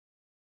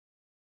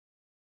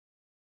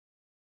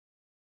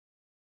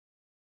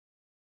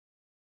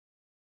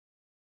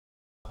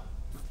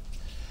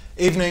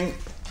Evening,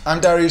 I'm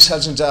Daryoush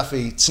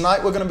Najafi.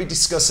 Tonight we're going to be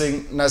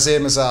discussing Nasir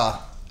Mazhar.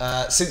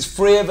 Since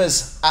three of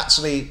us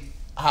actually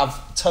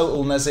have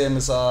total Nasir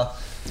Mazhar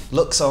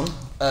looks on,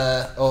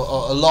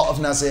 or a lot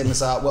of Nasir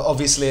Mazhar, we're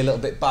obviously a little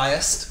bit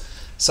biased.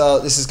 So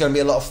this is going to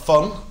be a lot of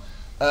fun.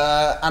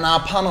 And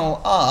our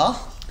panel are...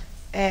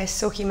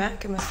 Soki,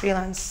 I'm a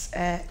freelance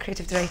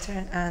creative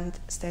director and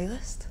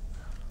stylist.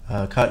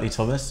 Curtly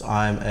Thomas,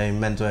 I'm a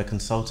menswear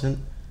consultant.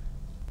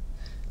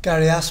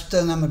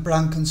 Aspden, I'm a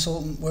brand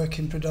consultant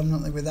working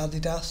predominantly with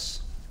Adidas.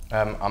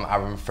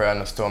 I'm Frew, I'm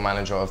the store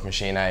manager of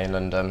Machine A in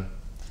London.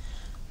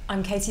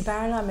 I'm Katie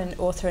Barron, I'm an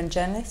author and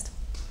journalist.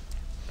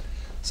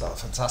 So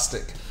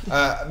fantastic.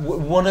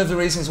 One of the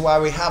reasons why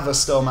we have a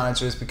store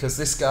manager is because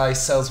this guy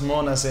sells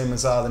more Nasir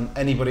Mazhar than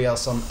anybody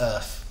else on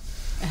earth.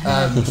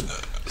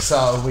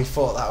 So we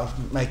thought that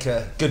would make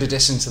a good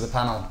addition to the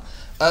panel.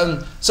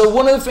 So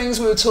one of the things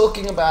we were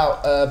talking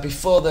about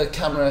before the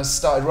camera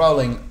started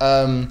rolling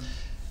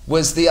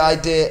was the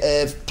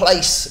idea of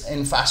place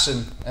in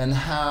fashion and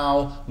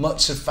how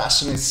much of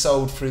fashion is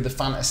sold through the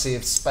fantasy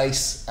of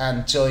space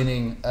and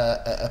joining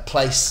a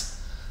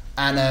place.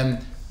 And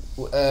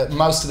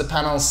most of the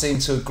panels seem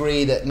to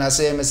agree that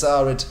Nasir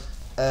Mazhar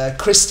had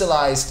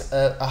crystallised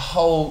a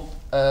whole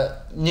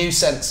new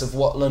sense of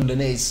what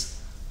London is.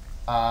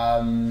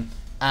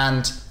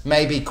 And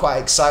maybe quite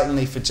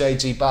excitingly for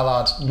J.G.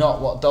 Ballard, not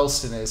what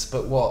Dalston is,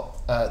 but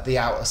what the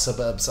outer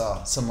suburbs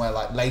are, somewhere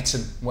like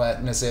Leighton, where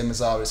Nasir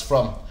Mazhar is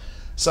from.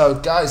 So,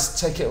 guys,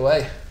 take it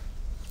away.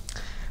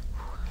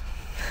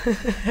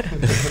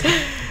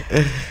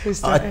 Who's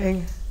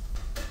starting?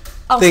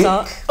 I'll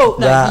start. Oh,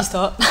 no, you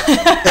start.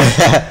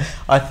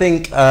 I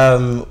think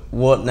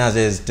what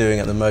Nasir's doing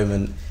at the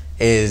moment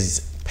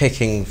is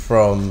picking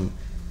from,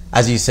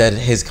 as you said,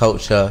 his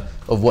culture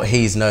of what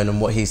he's known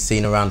and what he's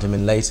seen around him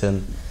in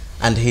Leighton.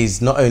 And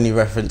he's not only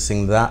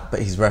referencing that,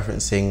 but he's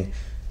referencing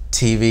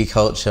TV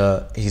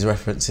culture, he's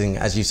referencing,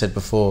 as you said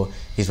before,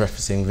 he's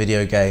referencing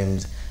video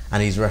games,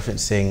 and he's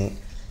referencing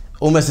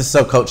almost a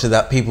subculture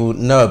that people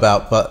know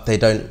about, but they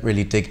don't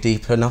really dig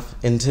deep enough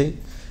into.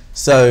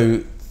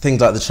 So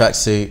things like the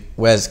tracksuit,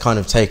 where it's kind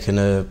of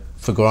taken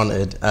for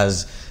granted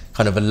as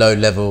kind of a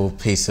low-level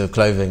piece of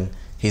clothing,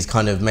 he's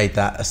kind of made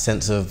that a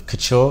sense of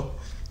couture.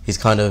 He's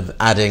kind of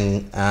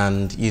adding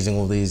and using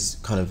all these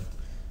kind of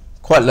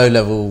quite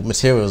low-level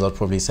materials, I'd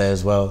probably say,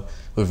 as well,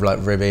 with like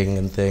ribbing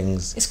and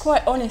things. It's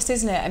quite honest,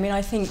 isn't it? I mean,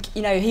 I think,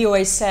 you know, he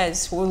always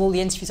says, with all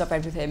the interviews I've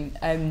read with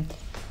him,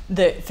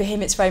 that for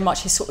him it's very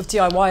much his sort of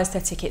DIY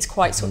aesthetic. It's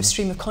quite sort of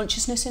stream of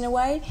consciousness in a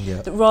way. Yeah.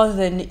 That rather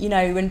than, you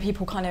know, when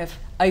people kind of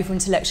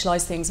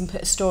over-intellectualise things and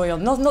put a story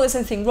on, not there's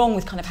anything wrong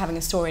with kind of having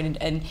a story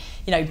and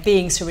you know,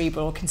 being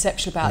cerebral or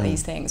conceptual about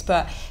these things,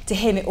 but to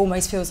him it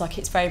almost feels like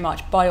it's very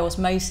much by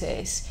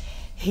osmosis.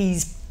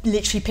 He's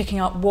literally picking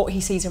up what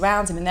he sees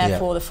around him, and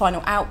therefore the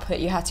final output,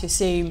 you have to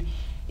assume,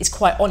 is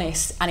quite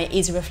honest, and it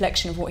is a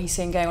reflection of what he's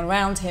seeing going on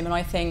around him. And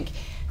I think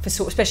for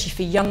especially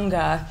for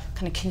younger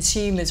kind of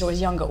consumers or a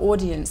younger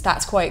audience,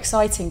 that's quite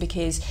exciting,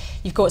 because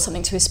you've got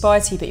something to aspire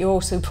to, but you're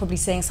also probably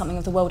seeing something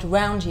of the world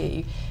around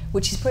you,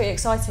 which is pretty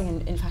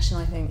exciting in fashion,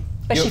 I think,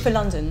 especially for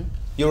London.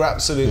 You're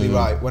absolutely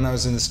right. When I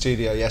was in the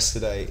studio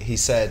yesterday, he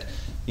said,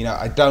 you know,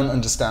 I don't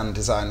understand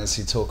designers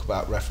who talk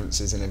about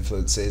references and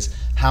influences.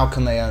 How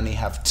can they only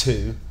have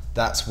two?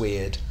 That's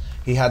weird.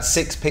 He had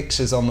 6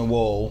 pictures on the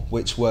wall,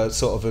 which were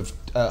sort of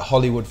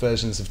Hollywood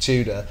versions of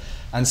Tudor.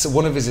 And so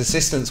one of his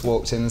assistants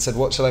walked in and said,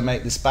 what shall I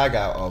make this bag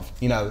out of?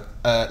 You know,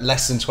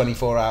 less than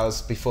 24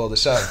 hours before the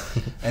show.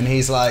 And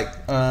he's like,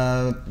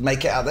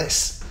 make it out of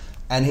this.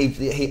 And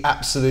he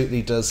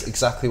absolutely does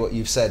exactly what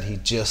you've said. He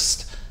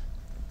just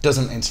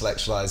doesn't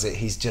intellectualize it.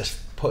 He's just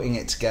putting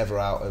it together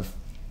out of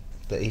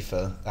the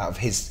ether, out of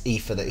his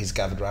ether that he's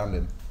gathered around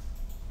him.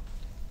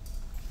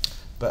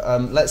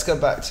 But let's go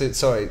back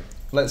to,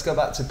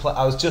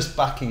 I was just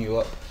backing you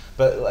up,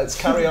 but let's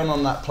carry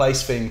on that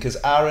place thing, because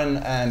Aaron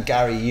and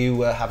Gary, you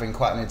were having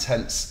quite an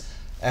intense,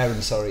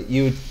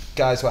 you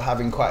guys were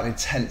having quite an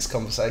intense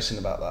conversation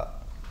about that.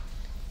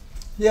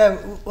 Yeah,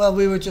 well,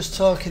 we were just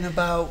talking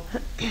about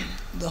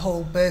the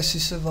whole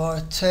basis of our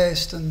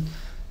taste and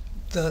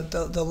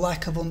the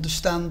lack of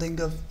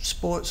understanding of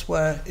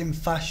sportswear in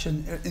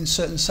fashion, in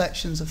certain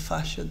sections of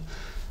fashion.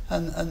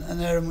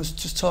 And Aaron was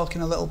just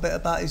talking a little bit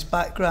about his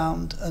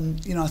background,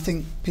 and you know, I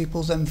think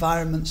people's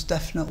environments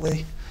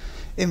definitely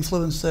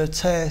influence their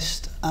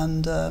taste,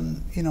 and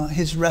you know,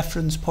 his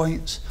reference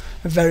points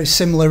are very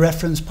similar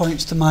reference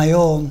points to my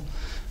own,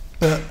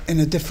 but in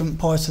a different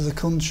part of the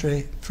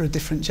country for a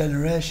different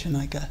generation,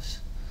 I guess.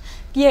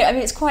 Yeah, I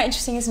mean, it's quite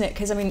interesting, isn't it?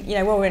 Because, I mean, you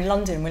know, while we're in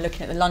London, we're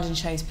looking at the London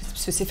shows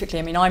specifically.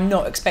 I mean, I'm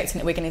not expecting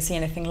that we're going to see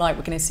anything like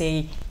we're going to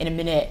see in a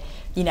minute,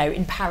 you know,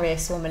 in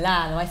Paris or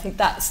Milan. And I think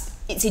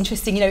it's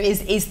interesting, you know,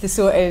 is the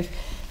sort of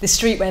the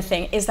streetwear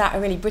thing, is that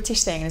a really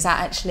British thing? And is that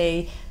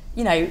actually,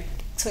 you know,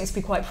 something to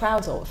be quite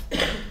proud of,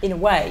 in a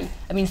way?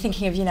 I mean,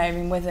 thinking of, you know, I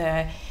mean,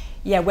 whether,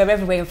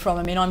 wherever we're from.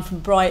 I mean, I'm from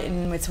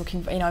Brighton, we're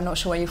talking, you know, I'm not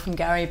sure where you're from,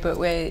 Gary, but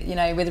we're, you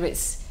know, whether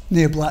it's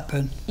Near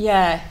Blackburn.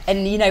 Yeah,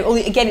 and you know,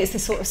 again, it's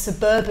this sort of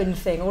suburban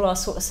thing, all our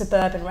sort of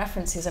suburban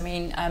references. I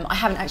mean, I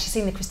haven't actually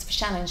seen the Christopher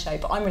Shannon show,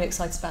 but I'm really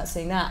excited about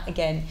seeing that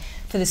again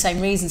for the same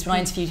reasons. When I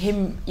interviewed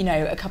him, you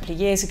know, a couple of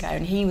years ago,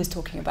 and he was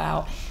talking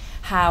about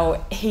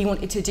how he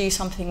wanted to do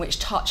something which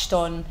touched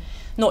on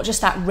not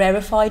just that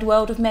rarefied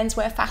world of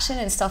menswear fashion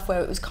and stuff where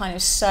it was kind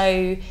of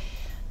so,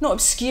 not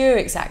obscure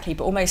exactly,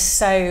 but almost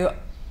so,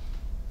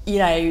 you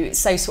know,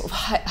 so sort of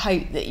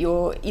hope that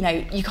you're, you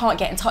know, you can't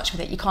get in touch with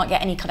it, you can't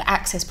get any kind of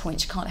access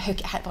points, you can't hook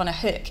it on a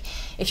hook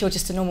if you're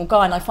just a normal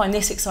guy. And I find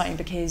this exciting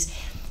because,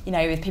 you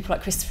know, with people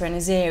like Christopher and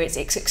Nasir, it's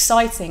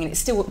exciting and it's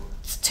still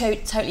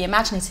totally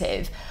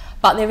imaginative,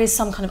 but there is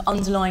some kind of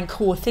underlying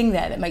core thing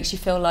there that makes you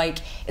feel like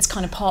it's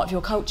kind of part of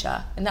your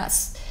culture, and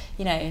that's,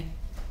 you know,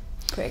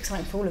 pretty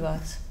exciting for all of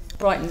us.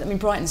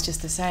 Brighton's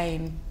just the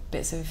same,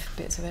 bits of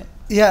it.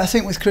 Yeah, I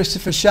think with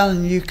Christopher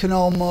Shannon you can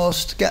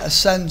almost get a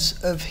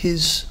sense of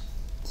his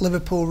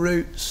Liverpool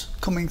roots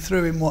coming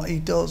through in what he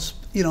does.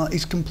 You know,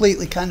 he's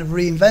completely kind of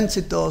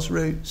reinvented those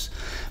roots,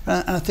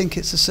 and I think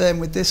it's the same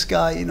with this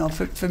guy. You know,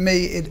 for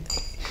me,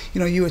 you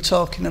know, you were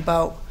talking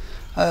about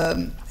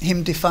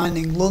him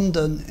defining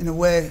London in a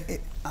way.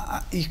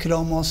 You could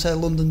almost say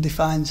London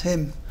defines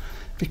him,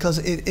 because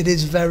it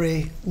is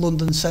very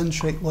London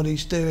centric what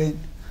he's doing.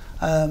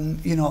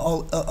 You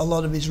know, a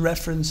lot of his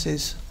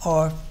references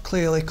are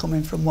clearly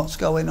coming from what's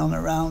going on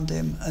around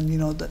him, and you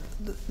know that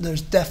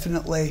there's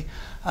definitely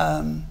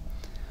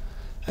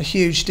a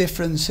huge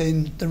difference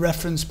in the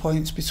reference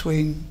points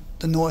between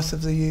the north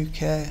of the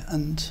UK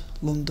and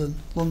London.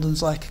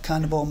 London's like a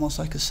kind of almost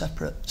like a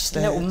separate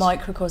state. A little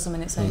microcosm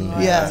in its own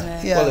right, yeah, isn't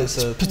it? Yeah, well,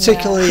 it's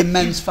particularly in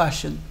men's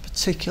fashion.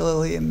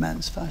 Particularly in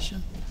men's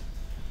fashion.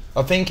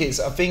 I think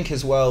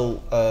as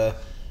well.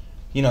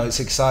 You know, it's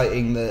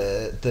exciting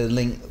the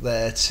link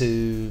there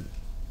to,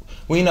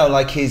 well, you know,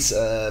 like his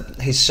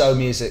show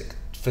music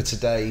for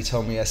today. He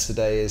told me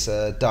yesterday is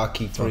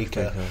Darky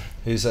Freaker,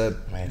 who's an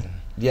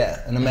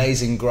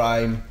amazing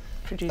grime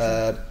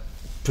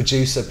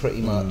producer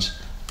pretty much.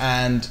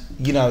 And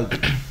you know,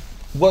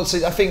 what's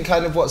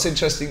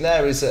interesting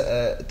there is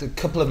that a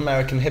couple of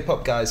American hip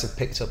hop guys have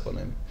picked up on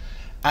him.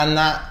 And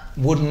that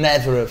would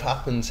never have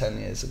happened 10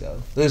 years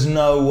ago. There's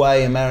no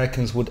way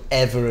Americans would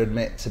ever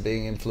admit to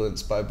being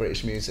influenced by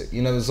British music.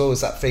 You know, there's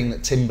always that thing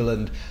that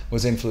Timbaland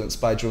was influenced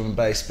by drum and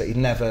bass, but he'd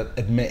never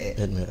admit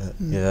it.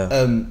 Yeah.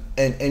 And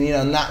you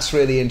know, and that's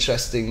really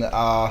interesting that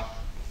our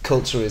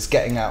culture is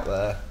getting out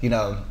there. You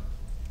know,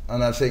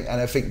 and I think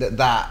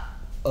that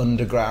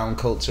underground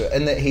culture,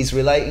 and that he's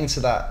relating to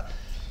that,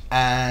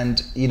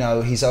 and you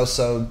know, he's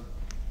also.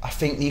 I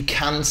think you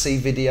can see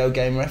video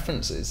game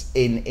references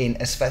in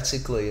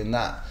aesthetically, and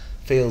that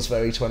feels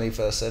very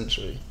 21st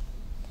century.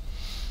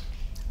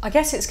 I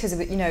guess it's because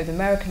of, you know, the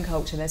American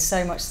culture. There's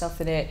so much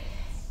stuff in it.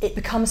 It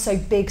becomes so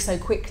big so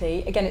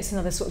quickly. Again, it's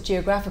another sort of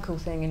geographical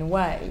thing in a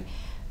way,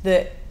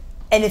 that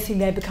anything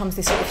there becomes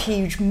this sort of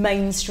huge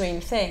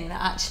mainstream thing. That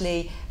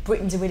actually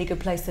Britain's a really good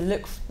place to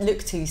look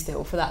to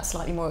still for that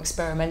slightly more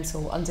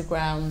experimental,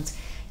 underground,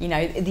 you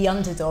know, the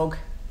underdog,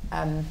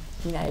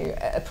 you know,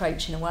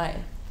 approach in a way.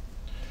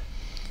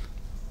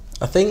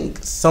 I think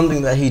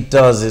something that he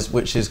does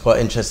which is quite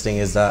interesting,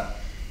 is that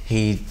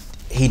he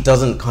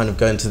doesn't kind of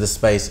go into the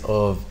space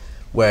of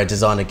where a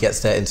designer gets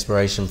their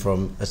inspiration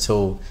from at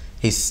all.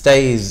 He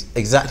stays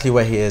exactly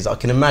where he is. I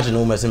can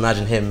almost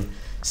imagine him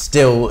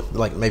still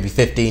like maybe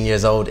 15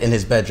 years old in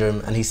his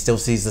bedroom, and he still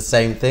sees the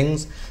same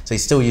things. So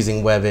he's still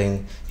using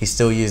webbing, he's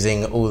still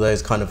using all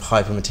those kind of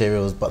hyper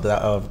materials, but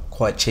that are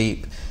quite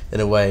cheap in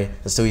a way,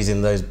 and still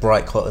using those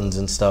bright cottons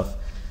and stuff.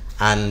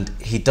 And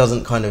he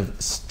doesn't kind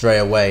of stray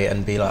away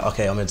and be like,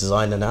 okay, I'm a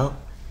designer now.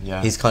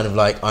 Yeah. He's kind of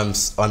like, I'm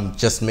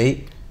just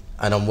me,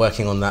 and I'm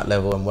working on that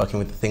level. I'm working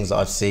with the things that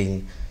I've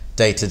seen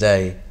day to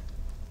day,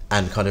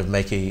 and kind of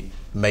making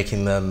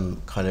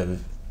them kind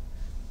of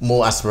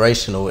more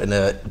aspirational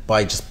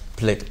by just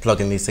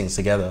plugging these things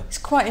together. It's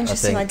quite an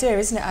interesting idea,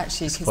 isn't it,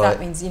 actually? Because that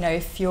means, you know,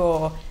 if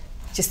you're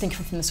just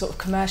thinking from the sort of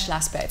commercial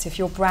aspect, if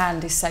your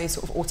brand is so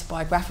sort of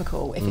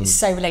autobiographical, if it's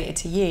so related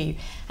to you,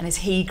 and as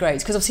he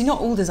grows, because obviously not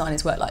all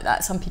designers work like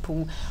that. Some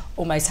people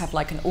almost have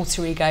like an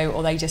alter ego,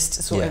 or they just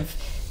sort of,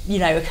 you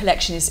know, a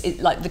collection is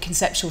like the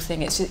conceptual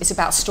thing. It's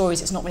about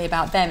stories. It's not really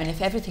about them. And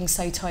if everything's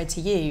so tied to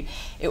you,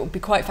 it would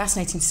be quite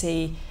fascinating to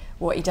see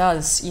what he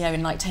does, you know,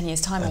 in like 10 years'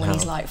 time, or when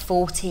he's like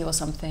 40 or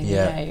something, you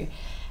know,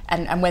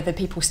 and whether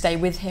people stay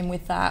with him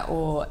with that,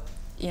 or,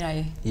 you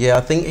know. Yeah,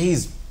 I think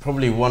he's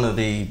probably one of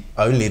the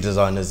only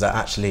designers that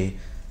actually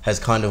has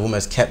kind of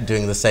almost kept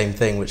doing the same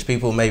thing, which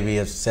people maybe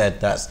have said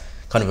that's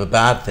kind of a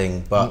bad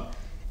thing, but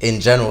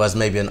in general, as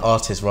maybe an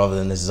artist rather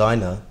than a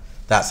designer,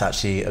 that's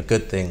actually a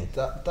good thing.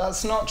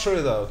 That's not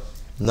true though.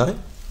 No?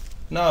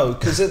 No,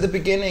 because at the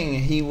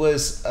beginning he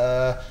was,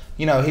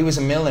 you know, he was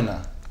a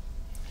milliner.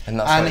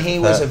 And he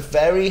was a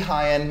very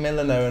high-end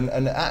milliner,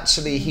 and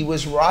actually he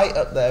was right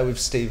up there with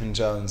Stephen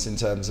Jones in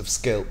terms of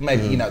skill.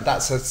 Maybe, you know,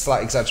 that's a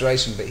slight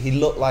exaggeration, but he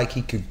looked like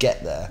he could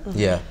get there.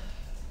 Yeah.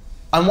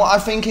 And what I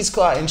think is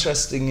quite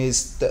interesting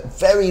is that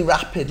very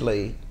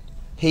rapidly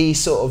he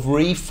sort of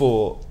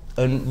rethought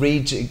and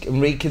rejig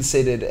and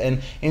reconsidered.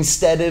 And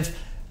instead of,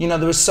 you know,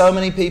 there are so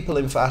many people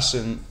in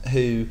fashion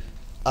who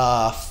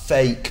are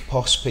fake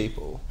posh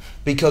people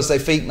because they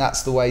think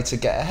that's the way to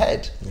get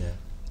ahead. Yeah.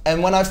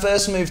 And when I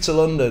first moved to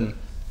London,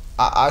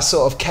 I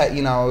sort of kept,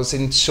 you know, I was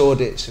in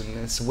Shoreditch in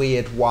this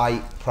weird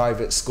white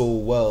private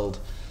school world,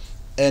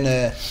 and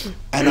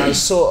I was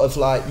sort of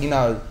like, you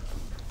know,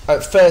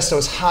 at first I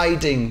was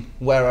hiding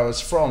where I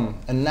was from,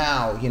 and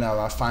now, you know,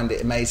 I find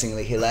it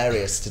amazingly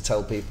hilarious to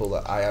tell people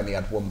that I only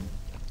had one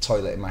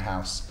toilet in my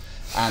house,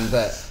 and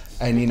that,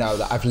 and you know,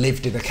 that I've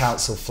lived in a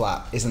council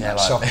flat. Isn't that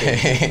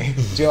shocking?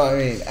 Do you know what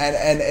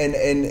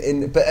I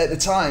mean? But at the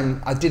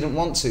time, I didn't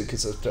want to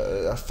because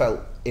I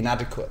felt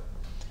inadequate.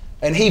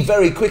 And he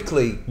very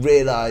quickly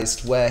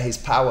realised where his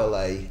power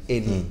lay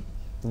in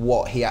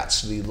what he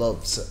actually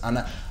loves.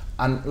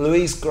 And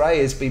Louise Gray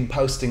has been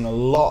posting a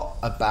lot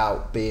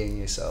about being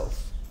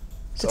yourself.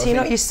 So Did he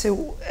not used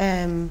to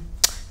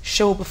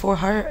show before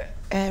her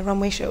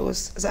runway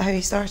shows? Is that how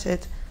he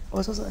started?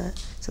 Wasn't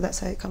it? So that's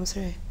how it comes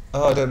through.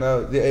 Oh, I don't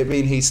know. I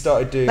mean, he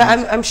started doing...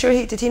 But I'm sure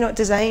did he not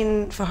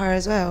design for her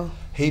as well?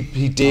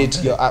 He did,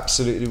 you're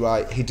absolutely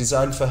right. He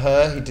designed for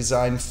her, he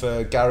designed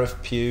for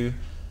Gareth Pugh.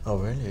 Oh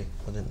really?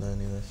 I didn't know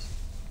any of this.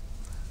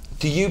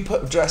 Do you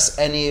dress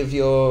any of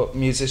your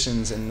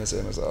musicians in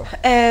Nasir Mazhar?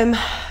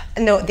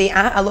 No,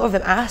 a lot of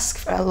them ask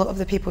for a lot of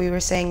the people you were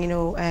saying, you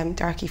know,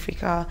 Darky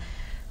Freaka,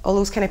 all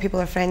those kind of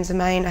people are friends of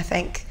mine. I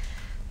think,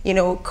 you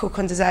know,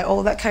 Cocon Design,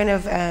 all that kind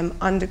of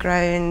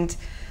underground,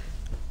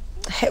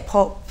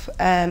 hip-hop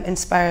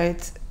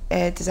inspired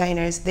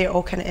designers, they're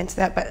all kind of into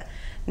that, but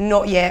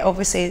not yet.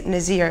 Obviously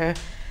Nasir,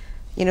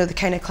 you know, the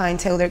kind of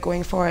clientele they're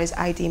going for is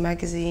ID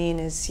Magazine,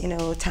 is, you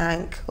know,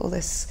 Tank, all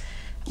this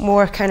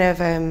more kind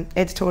of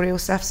editorial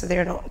stuff, so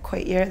they're not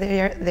quite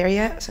there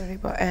yet, sorry,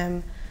 but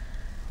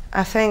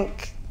I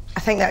think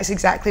that's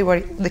exactly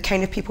what the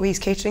kind of people he's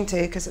catering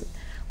to, because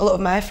a lot of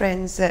my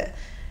friends that,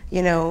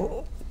 you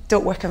know,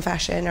 don't work in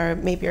fashion or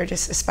maybe are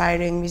just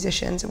aspiring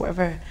musicians or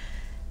whatever,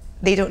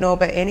 they don't know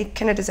about any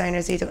kind of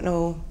designers, they don't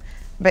know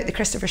about the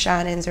Christopher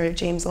Shannons or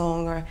James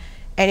Long or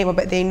anyone,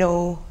 but they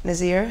know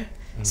Nasir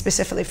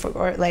specifically for,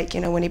 or like, you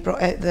know, when he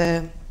brought out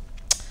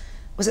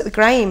was it the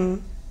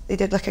grime? They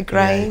did like a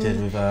grime. Yeah, he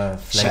did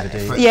with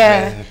Flavor D.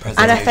 Yeah,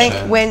 and I think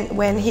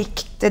when he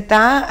did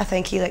that, I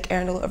think he like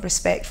earned a lot of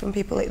respect from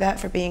people like that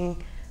for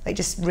being like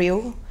just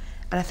real,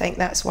 and I think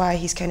that's why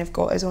he's kind of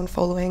got his own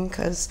following,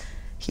 because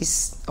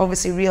he's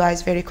obviously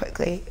realised very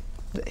quickly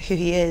who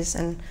he is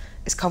and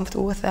is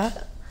comfortable with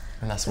that.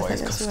 And that's why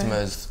his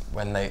customers,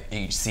 when they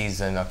each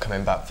season are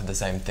coming back for the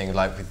same thing,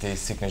 like with the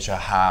signature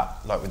hat,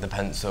 like with the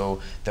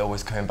pencil, they're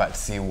always coming back to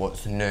see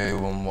what's new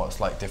and what's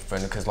like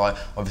different, because like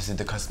obviously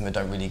the customer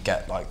don't really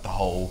get like the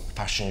whole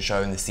fashion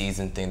show and the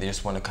season thing, they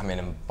just want to come in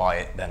and buy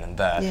it then and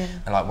there. Yeah.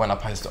 And like when I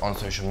post it on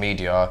social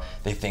media,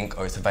 they think,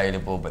 oh, it's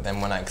available, but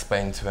then when I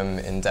explain to them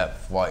in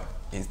depth like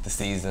it's the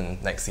season,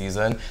 next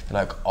season,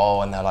 they're like,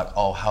 oh, and they're like,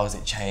 oh, how has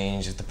it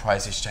changed? Has the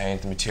prices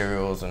changed, the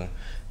materials? And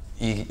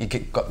you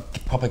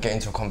proper get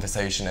into a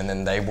conversation, and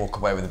then they walk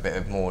away with a bit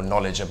of more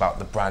knowledge about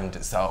the brand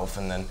itself,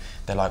 and then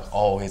they're like,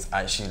 oh, it's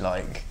actually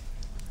like,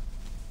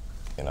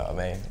 you know what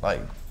I mean? Like,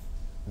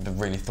 they've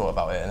really thought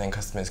about it. And then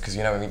customers, because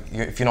you know,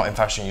 if you're not in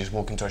fashion, you just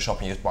walk into a shop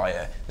and you just buy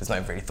it. There's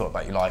no really thought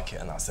about it, you like it,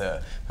 and that's it.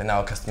 But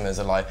now customers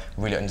are like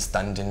really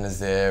understanding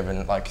Nasir,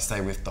 and like you say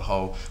with the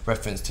whole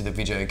reference to the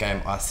video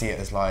game, I see it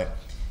as like,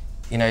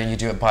 you know,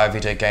 you buy a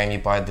video game, you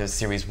buy the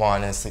Series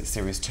 1 and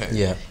Series 2.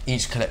 Yeah.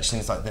 Each collection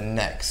is like the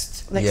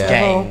next game,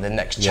 level. the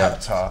next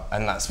chapter,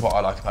 and that's what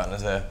I like about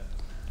Nasir.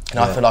 And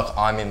I feel like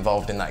I'm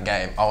involved in that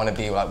game. I want to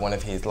be like one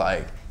of his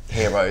like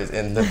heroes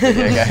in the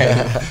video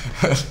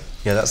game.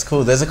 Yeah, that's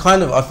cool. There's a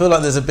kind of, I feel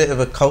like there's a bit of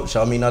a culture.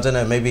 I mean, I don't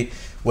know, maybe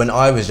when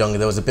I was younger,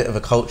 there was a bit of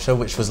a culture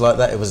which was like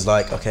that. It was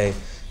like, okay,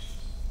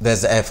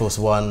 there's the Air Force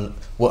One.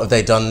 What have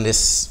they done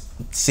this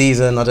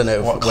season? I don't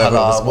know what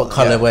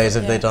colorways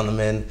have they done them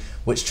in.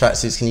 Which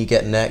tracksuits can you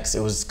get next?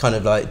 It was kind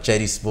of like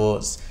JD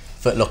Sports,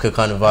 Foot Locker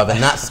kind of vibe,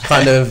 and that's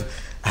kind of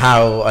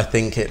how I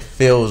think it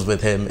feels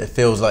with him. It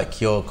feels like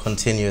you're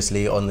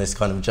continuously on this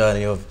kind of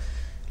journey of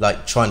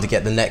like trying to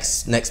get the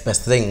next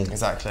best thing.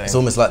 Exactly. It's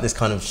almost like this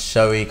kind of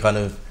showy, kind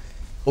of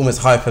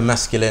almost hyper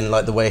masculine,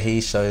 like the way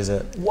he shows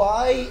it.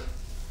 Why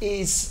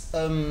is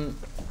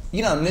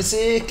you know,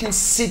 Nasir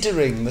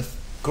considering the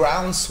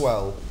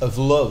groundswell of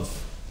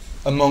love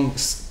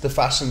amongst the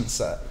fashion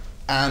set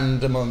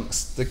and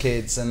amongst the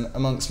kids and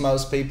amongst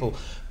most people,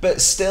 but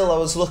still I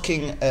was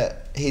looking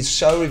at his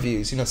show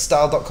reviews, you know,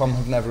 Style.com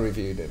have never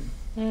reviewed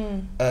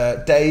him.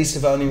 Days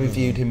have only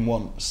reviewed him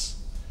once.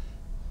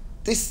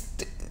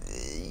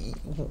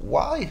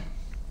 Why?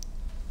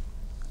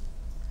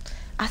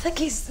 I think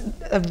he's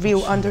a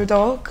real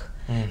underdog.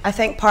 I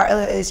think part of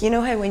it is, you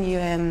know how when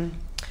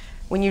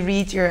you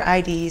read your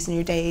IDs and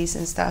your days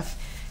and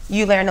stuff,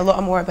 you learn a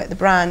lot more about the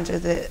brand,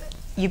 or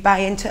you buy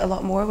into it a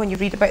lot more when you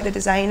read about the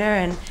designer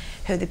and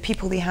how the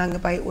people they hang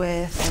about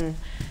with, and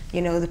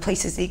you know, the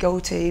places they go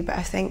to. But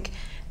I think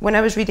when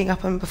I was reading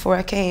up on him before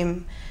I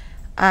came,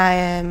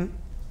 I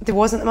there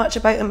wasn't much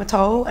about him at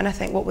all. And I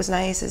think what was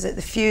nice is that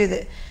the few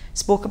that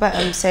spoke about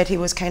him said he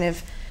was kind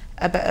of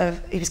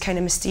he was kind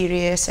of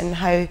mysterious, and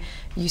how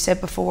you said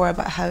before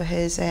about how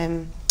his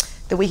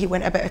the way he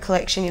went about a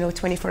collection, you know,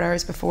 24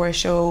 hours before a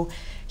show,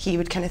 he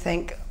would kind of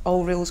think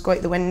all rules go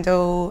out the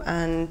window,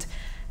 and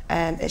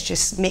it's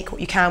just make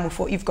what you can with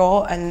what you've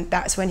got, and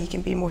that's when he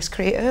can be most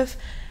creative.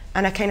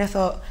 And I kind of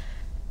thought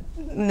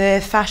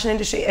the fashion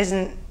industry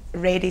isn't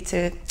ready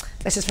to,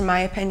 this is from my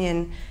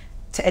opinion,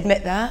 to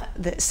admit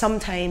that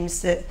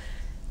sometimes that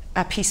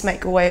a piece might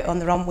go out on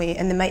the runway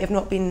and there might have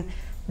not been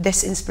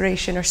this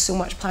inspiration or so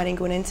much planning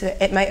going into it.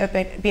 It might have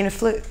been a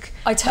fluke.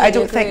 I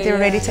don't think they're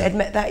ready to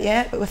admit that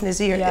yet, but with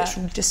Nasir, it's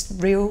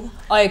just real.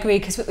 I agree,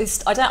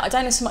 because I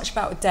don't know so much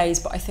about with Days,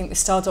 but I think with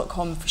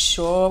Star.com for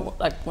sure,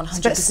 like 100%. It's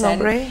a bit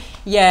snobbery.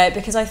 Yeah,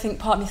 because I think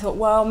part of me thought,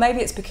 well, maybe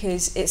it's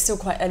because it's still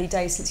quite early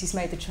days since he's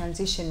made the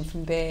transition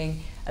from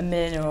being a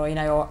milliner or, you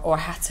know, or a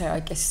hatter, I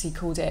guess he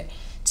called it,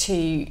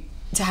 to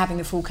having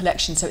the full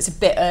collection. So it's a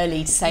bit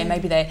early to say.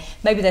 Maybe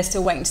they're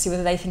still waiting to see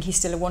whether they think he's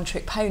still a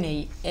one-trick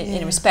pony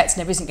in a respect,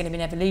 and there isn't going to be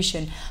an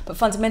evolution. But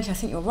fundamentally, I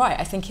think you're right.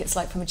 I think it's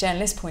like, from a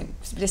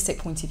journalistic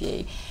point of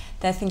view,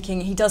 they're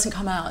thinking he doesn't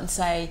come out and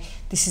say,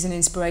 this is an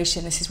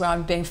inspiration, this is where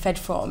I'm being fed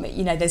from.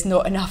 You know, there's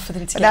not enough for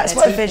them to get that's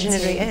their what a teeth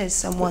visionary into. is,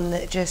 someone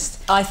that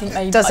just I think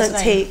maybe, doesn't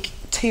take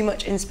too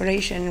much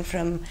inspiration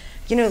from,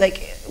 you know,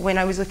 like when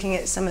I was looking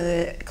at some of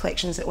the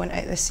collections that went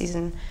out this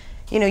season,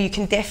 you know, you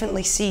can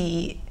definitely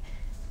see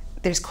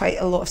there's quite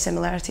a lot of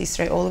similarities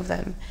throughout all of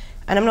them.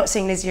 And I'm not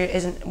saying Nasir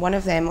isn't one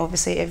of them.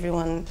 Obviously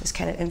everyone is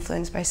kind of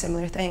influenced by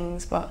similar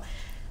things, but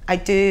I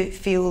do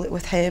feel that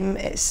with him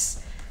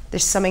there's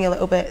something a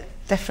little bit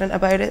different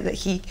about it, that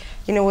he,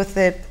 you know, with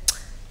the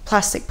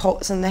plastic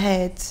pots on the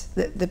head,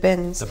 the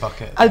bins, the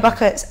bucket,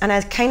 buckets, and I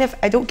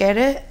don't get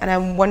it, and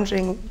I'm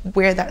wondering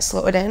where that's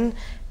slotted in,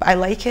 but I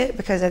like it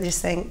because I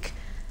just think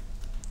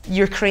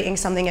you're creating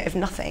something out of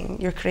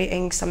nothing. You're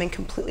creating something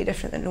completely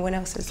different that no one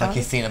else has done. Like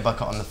he's seen a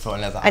bucket on the floor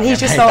and, and he's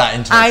just thought,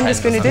 I'm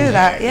just going to do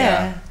that,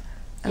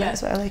 And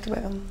that's what I like about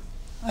him.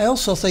 I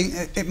also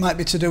think it might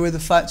be to do with the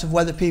fact of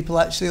whether people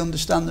actually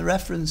understand the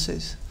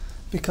references,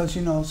 because,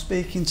 you know,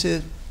 speaking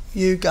to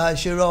you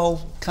guys, you're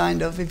all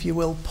kind of, if you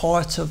will,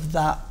 part of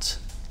that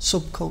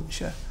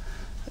subculture.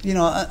 You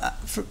know,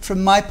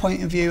 from my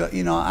point of view,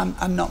 you know,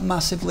 I'm not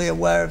massively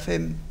aware of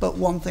him, but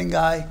one thing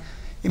I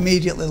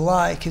immediately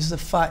like is the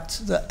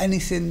fact that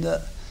anything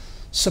that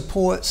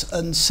supports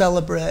and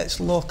celebrates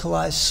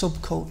localized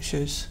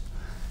subcultures,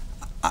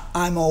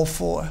 I'm all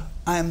for.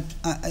 I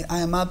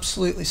am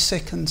absolutely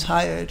sick and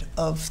tired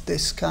of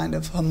this kind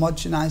of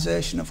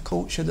homogenization of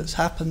culture that's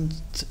happened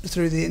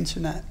through the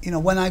internet. You know,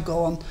 when I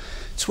go on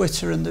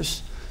Twitter and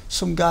there's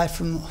some guy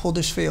from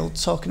Huddersfield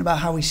talking about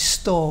how he's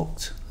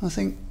stalked, I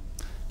think,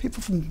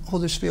 people from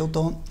Huddersfield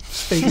don't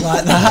speak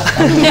like that.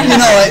 You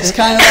know, it's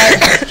kind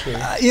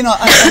of like, you know,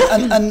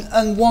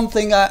 and one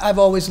thing I've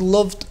always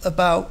loved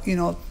about, you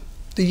know,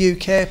 the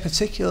UK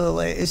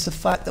particularly is the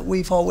fact that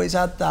we've always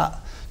had that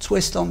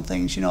twist on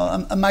things. You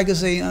know, a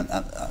magazine,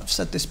 I've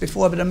said this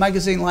before, but a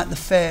magazine like The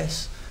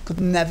Face could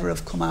never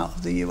have come out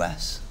of the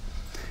US.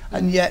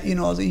 And yet, you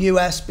know, the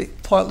US,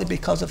 partly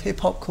because of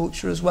hip-hop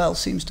culture as well,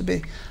 seems to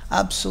be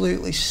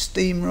absolutely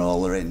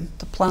steamrolling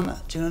the planet.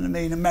 Do you know what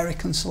I mean?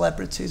 American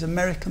celebrities,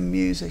 American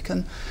music,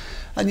 and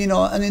you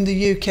know, and in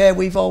the UK,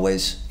 we've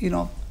always, you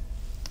know,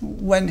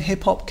 when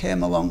hip-hop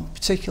came along,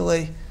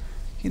 particularly,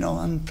 you know,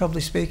 and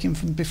probably speaking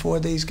from before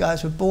these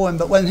guys were born,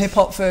 but when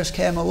hip-hop first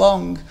came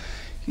along,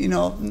 you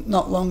know,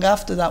 not long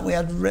after that, we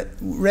had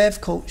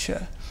rave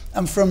culture,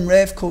 and from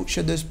rave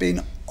culture, there's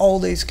been all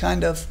these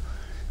kind of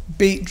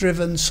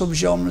beat-driven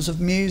subgenres of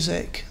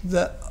music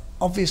that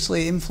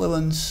obviously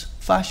influence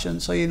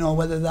fashion. So, you know,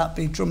 whether that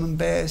be drum and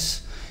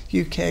bass,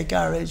 UK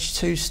garage,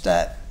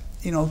 two-step,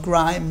 you know,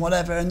 grime,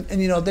 whatever.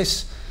 And you know,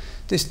 this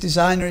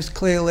designer is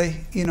clearly,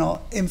 you know,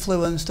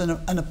 influenced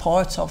and a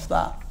part of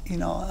that, you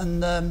know.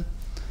 And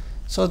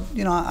so,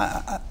 you know,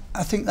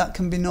 I think that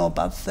can be no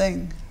bad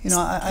thing. You know,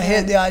 I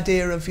hate the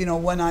idea of, you know,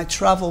 when I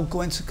travel,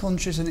 going to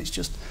countries and it's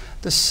just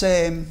the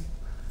same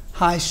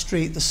high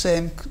street, the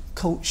same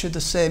culture, the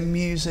same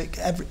music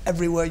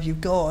everywhere you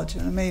go. Do you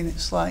know what I mean?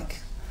 It's like,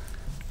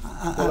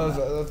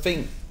 I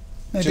think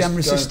maybe I'm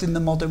resisting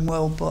the modern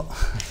world, but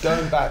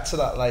going back to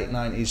that late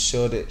 90s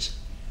Shoreditch,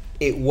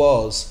 it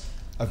was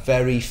a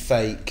very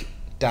fake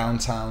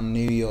downtown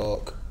New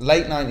York.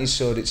 Late 90s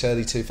Shoreditch,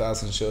 early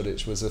 2000s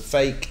Shoreditch was a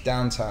fake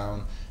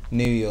downtown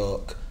New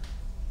York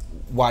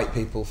white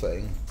people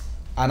thing.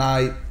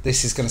 And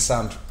this is going to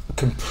sound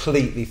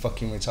completely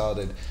fucking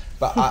retarded,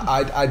 but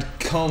I'd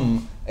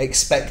come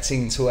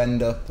expecting to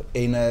end up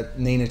in a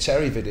Nina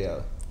Cherry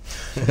video,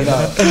 you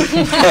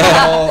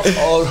know,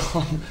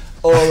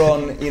 or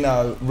on, you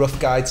know, Rough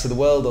Guide to the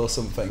World or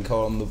something,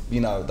 or on the,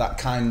 you know, that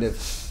kind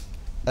of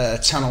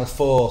Channel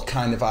 4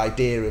 kind of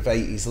idea of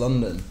 80s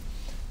London.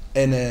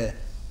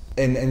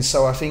 And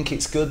so I think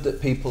it's good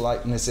that people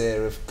like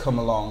Nasir have come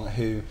along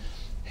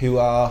who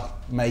are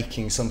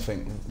making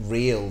something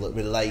real that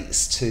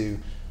relates to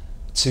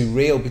too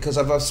real, because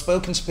I've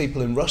spoken to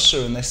people in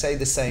Russia and they say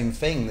the same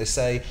thing. They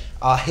say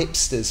our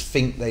hipsters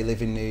think they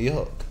live in New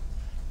York.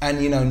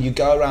 And you know, and you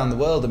go around the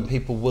world and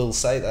people will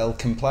say, they'll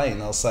complain,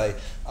 they'll say,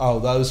 oh,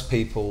 those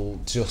people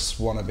just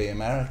want to be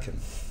American.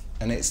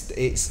 And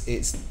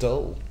it's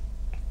dull.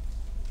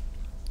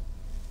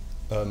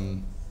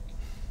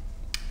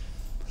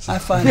 I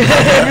find it,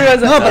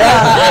 no, but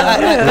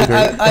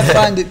I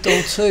find it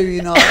dull too.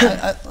 You know,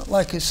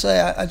 like I say,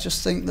 I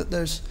just think that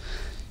there's,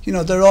 you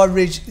know, there are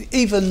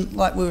even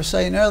like we were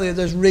saying earlier,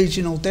 there's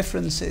regional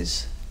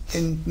differences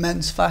in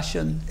men's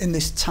fashion in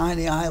this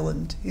tiny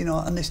island. You know,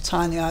 and this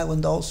tiny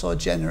island also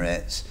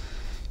generates,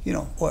 you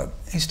know, or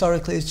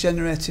historically has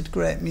generated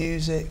great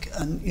music,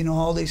 and you know,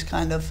 all these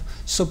kind of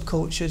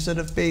subcultures that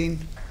have been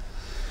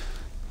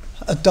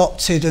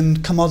adopted and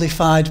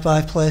commodified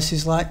by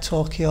places like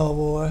Tokyo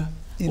or.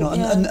 You know,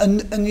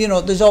 and you know,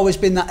 there's always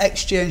been that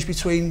exchange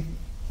between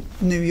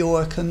New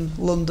York and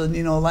London.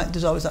 You know, like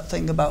there's always that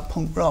thing about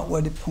punk rock.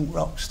 Where did punk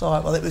rock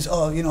start? Well, it was,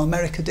 oh, you know,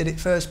 America did it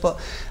first, but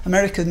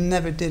America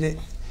never did it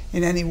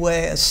in any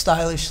way as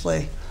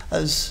stylishly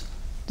as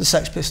the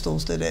Sex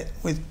Pistols did it,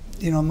 with,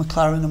 you know,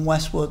 McLaren and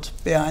Westwood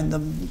behind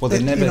them. Well,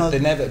 they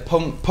never.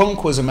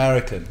 Punk was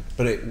American,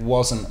 but it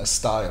wasn't a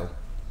style.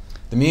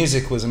 The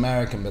music was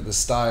American, but the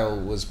style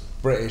was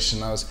British.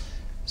 And I was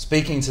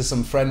speaking to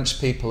some French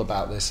people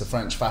about this, a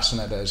French fashion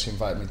editor. She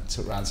invited me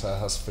round to her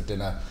house for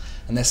dinner,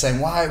 and they're saying,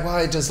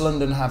 why does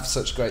London have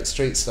such great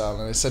street style?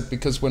 And I said,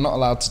 because we're not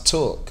allowed to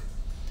talk.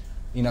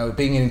 You know,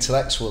 being an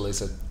intellectual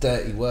is a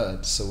dirty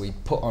word, so we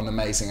put on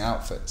amazing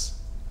outfits.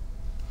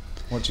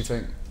 What do you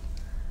think?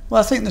 Well,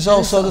 I think there's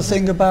also the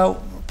thing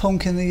about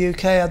punk in the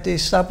UK had the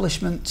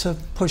establishment to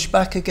push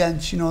back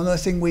against. You know, another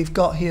thing we've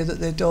got here that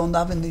they don't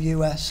have in the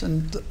US,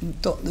 and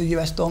the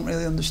US don't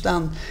really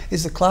understand,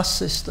 is the class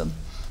system.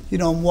 You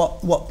know, and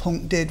what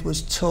punk did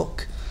was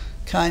took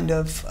kind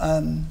of,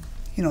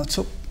 you know,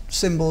 took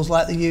symbols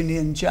like the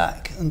Union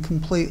Jack and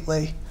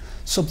completely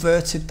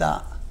subverted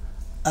that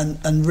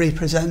and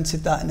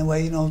represented that in a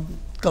way, you know,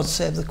 God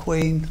Save the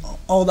Queen,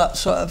 all that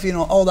sort of, you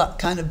know, all that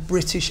kind of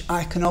British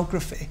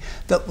iconography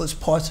that was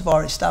part of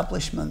our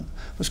establishment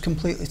was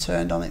completely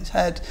turned on its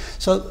head.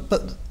 So,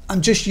 but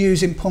I'm just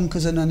using punk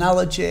as an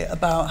analogy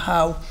about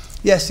how,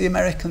 yes, the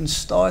Americans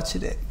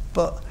started it,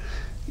 but,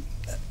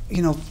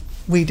 you know,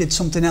 we did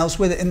something else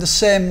with it, in the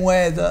same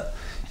way that,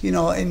 you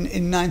know,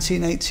 in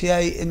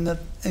 1988 in the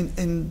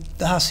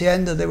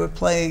Hacienda they were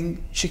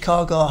playing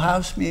Chicago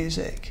house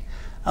music,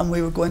 and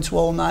we were going to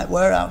all-night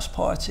warehouse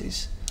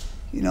parties.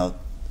 You know,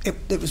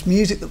 it was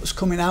music that was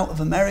coming out of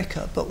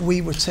America, but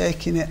we were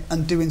taking it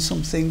and doing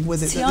something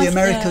with it that the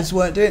Americans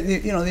weren't doing.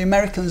 You know, the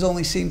Americans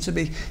only seem to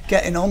be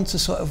getting on to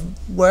sort of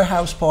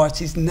warehouse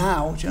parties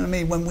now, do you know what I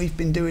mean, when we've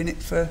been doing it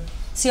for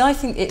See, I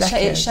think it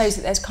shows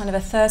that there's kind of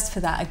a thirst for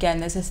that again.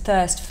 There's a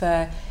thirst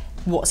for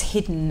what's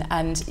hidden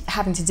and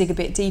having to dig a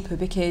bit deeper,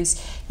 because,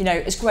 you know,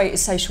 as great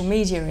as social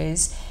media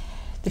is,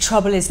 the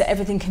trouble is that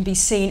everything can be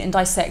seen and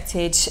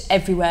dissected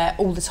everywhere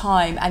all the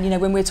time. And, you know,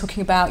 when we're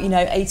talking about, you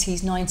know,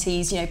 80s,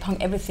 90s, you know,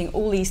 punk, everything,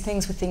 all these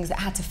things were things that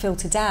had to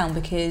filter down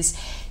because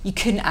you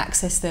couldn't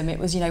access them. It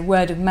was, you know,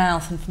 word of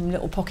mouth and from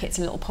little pocket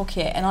to little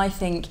pocket. And I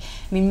think,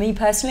 I mean, me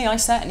personally, I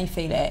certainly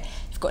feel it.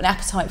 You've got an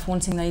appetite for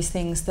wanting those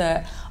things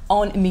that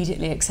aren't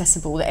immediately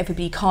accessible, that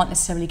everybody can't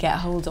necessarily get a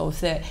hold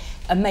of, that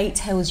a mate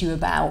tells you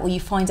about, or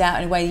you find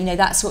out in a way, you know,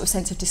 that sort of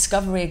sense of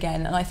discovery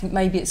again. And I think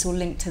maybe it's all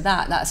linked to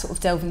that sort of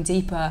delving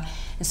deeper.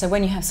 And so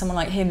when you have someone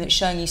like him that's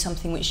showing you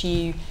something which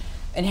you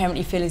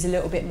inherently feel is a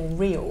little bit more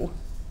real,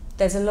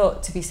 there's a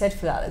lot to be said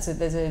for that.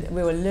 There's a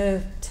real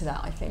allure to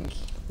that, I think.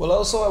 Well,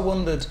 also I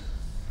wondered,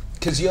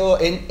 because your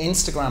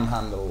Instagram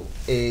handle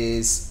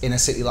is Inner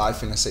City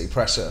Life, Inner City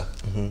Pressure,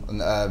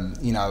 and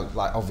you know,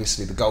 like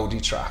obviously the Goldie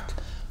track.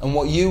 And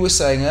what you were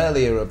saying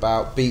earlier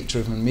about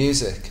beat-driven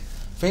music,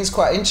 I think it's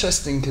quite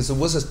interesting, because there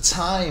was a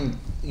time,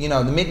 you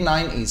know, the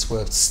mid-90s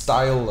were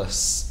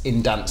styleless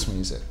in dance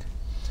music.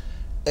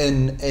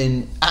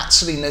 And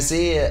actually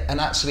Nasir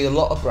and actually a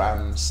lot of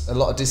brands, a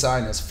lot of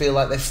designers feel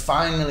like they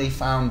finally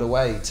found a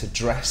way to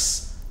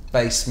dress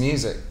bass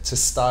music, to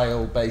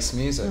style bass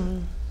music.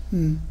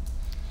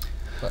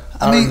 But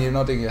Aaron, I mean, you're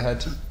nodding your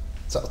head.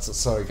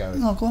 Sorry, Gary.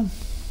 No, go on.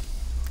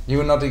 You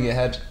were nodding your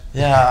head.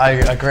 Yeah, I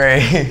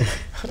agree.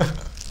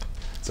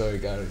 Sorry,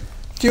 Gary.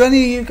 Do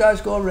any of you guys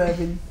go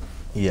raving?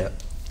 Yeah.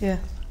 Yeah.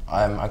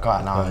 I go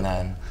out now and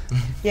then.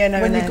 Yeah,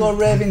 no. When you go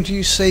raving, do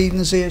you see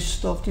Nasir's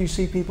stuff? Do you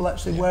see people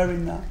actually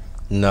wearing that?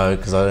 No,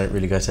 because I don't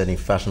really go to any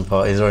fashion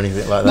parties or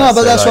anything like that. No, but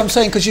so that's like, what I'm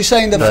saying, because you're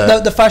saying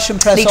the fashion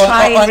press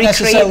aren't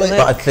necessarily...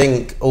 But I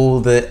think all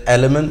the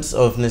elements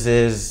of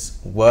Nasir's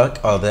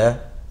work are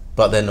there,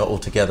 but they're not all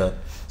together.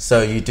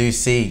 So you do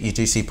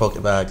see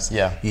pocket bags,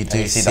 yeah, you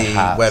do see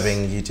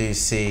webbing, you do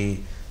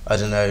see, I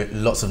don't know,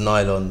 lots of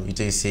nylon, you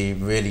do see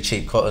really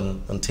cheap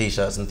cotton on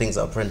t-shirts and things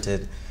that are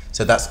printed.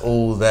 So that's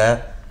all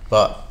there,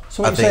 but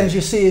so what you're saying is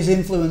you see his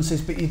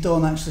influences, but you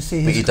don't actually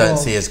see his clothes. But you don't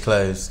see his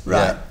clothes,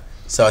 right? Yeah.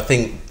 So I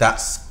think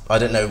that's, I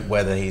don't know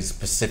whether he's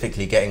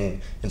specifically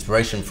getting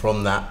inspiration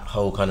from that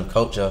whole kind of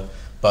culture,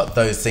 but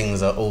those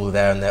things are all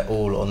there and they're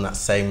all on that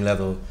same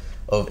level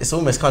of, it's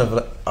almost kind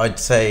of, I'd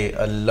say,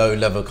 a low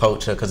level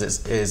culture, because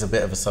it is a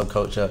bit of a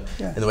subculture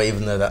in the way,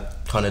 even though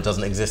that kind of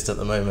doesn't exist at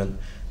the moment,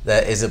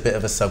 there is a bit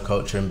of a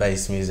subculture in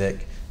bass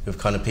music with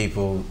kind of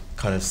people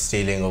kind of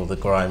stealing all the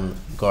grime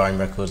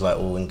records like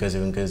all in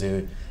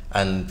Guzoo,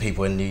 and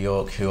people in New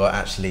York who are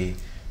actually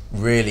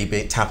really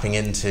tapping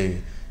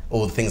into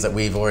all the things that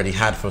we've already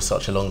had for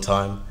such a long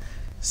time.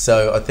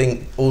 So I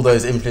think all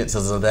those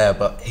influences are there,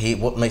 but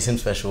what makes him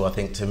special, I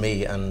think, to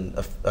me and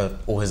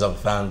all his other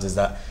fans, is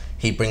that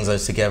he brings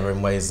those together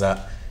in ways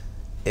that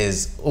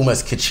is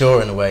almost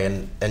couture in a way,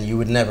 and you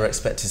would never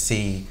expect to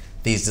see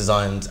these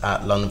designs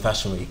at London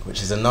Fashion Week,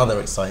 which is another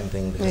exciting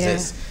thing,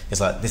 because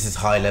it's like, this is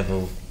high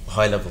level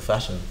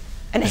fashion.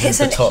 And it's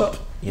the top,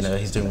 you know,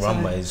 he's doing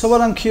runways. So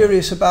what I'm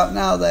curious about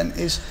now then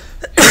is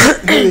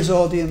who his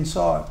audience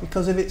are,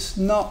 because if it's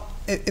not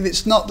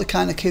the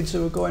kind of kids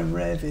who are going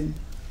raving,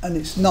 and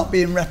it's not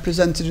being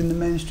represented in the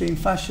mainstream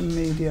fashion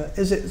media,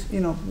 is it, you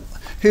know,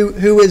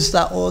 who is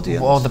that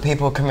audience? Well, the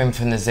people coming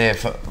from Nasir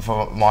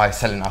for my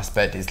selling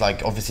aspect is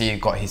like, obviously you've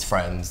got his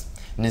friends.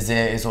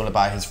 Nasir is all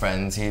about his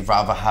friends. He'd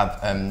rather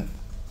have,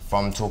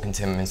 from talking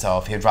to him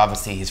himself, he'd rather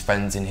see his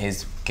friends in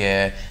his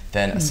gear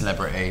than a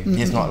celebrity.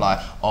 He's not like,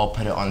 oh,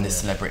 put it on this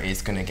celebrity,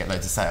 it's going to get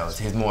loads of sales.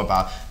 He's more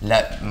about,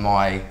 let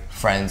my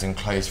friends and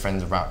close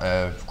friends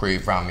around,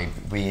 group around me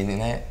be in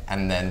it,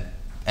 and then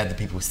other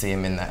people see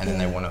him in that, and then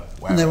they want to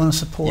wear it. And they want to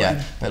support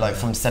him. But like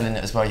from selling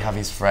it as well, you have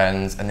his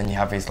friends, and then you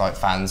have his like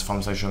fans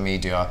from social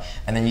media,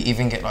 and then you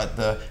even get like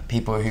the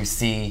people who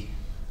see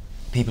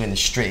people in the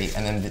street,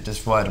 and then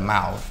just word of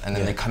mouth, and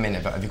then they come in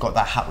it. But have you got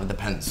that hat with the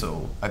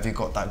pencil? Have you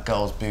got that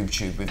girl's boob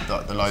tube with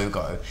the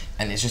logo?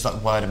 And it's just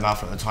like word of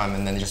mouth at the time,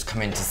 and then they just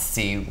come in to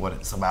see what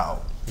it's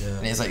about.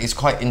 And it's like, it's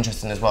quite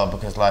interesting as well,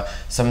 because like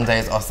some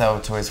days I'll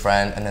sell to his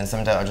friend, and then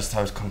some days I'll just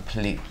tell a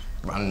complete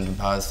random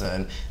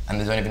person,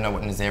 and they don't even know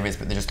what Nasir is,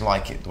 but they just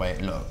like it the way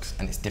it looks,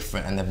 and it's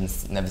different, and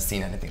they've never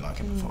seen anything like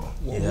it before.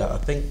 Yeah,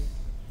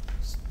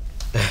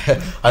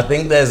 I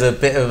think there's a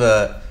bit of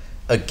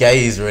a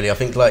gaze, really. I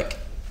think like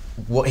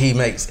what he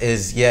makes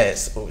is,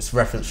 it's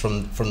reference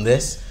from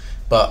this,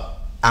 but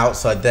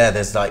outside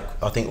there's like,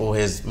 I think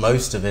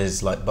most of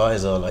his like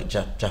buys are like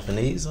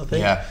Japanese, I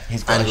think. Yeah,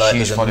 he's got and a like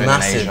huge there's a following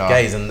massive in Asia.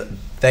 gaze, and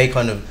they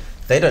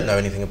don't know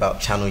anything about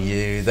Channel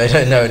U, they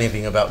don't know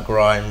anything about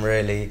grime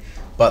really,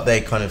 but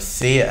they kind of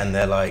see it and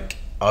they're like,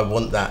 I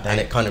want that, and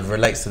it kind of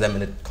relates to them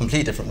in a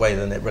completely different way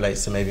than it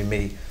relates to maybe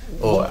me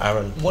or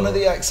Aaron. One of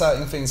the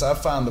exciting things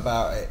I've found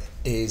about it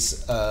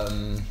is,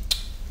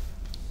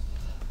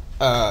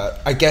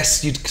 I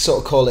guess you'd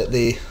sort of call it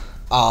the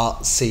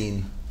art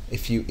scene,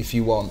 if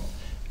you want,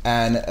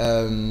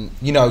 and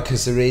you know,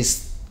 because there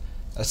is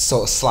a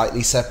sort of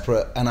slightly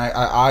separate, and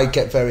I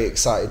get very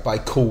excited by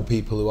cool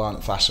people who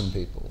aren't fashion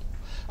people.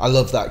 I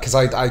love that, because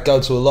I go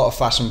to a lot of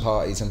fashion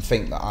parties and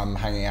think that I'm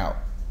hanging out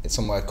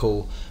somewhere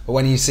cool, but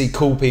when you see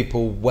cool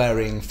people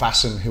wearing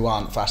fashion who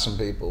aren't fashion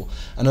people,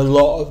 and a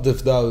lot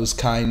of those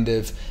kind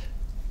of,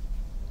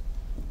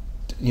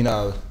 you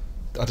know,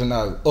 I don't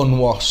know,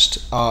 unwashed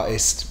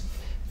artist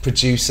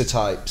producer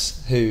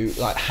types who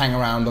like hang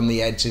around on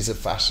the edges of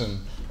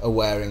fashion are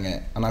wearing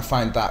it, and I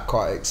find that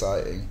quite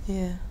exciting.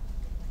 Yeah.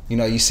 You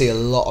know, you see a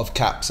lot of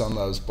caps on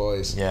those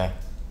boys. Yeah,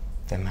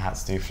 them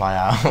hats do fly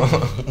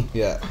out.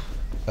 Yeah.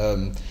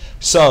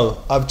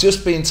 So I've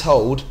just been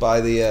told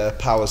by the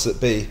powers that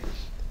be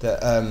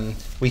that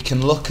we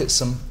can look at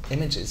some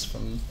images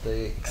from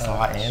the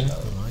Exciting.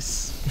 show.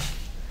 Nice.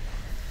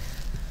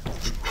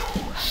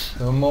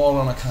 They were more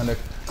on a kind of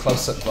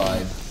close-up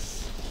vibe.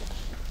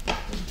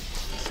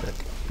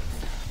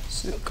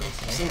 Seen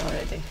it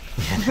already.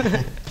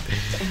 I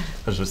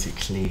just want to see it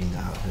cleaned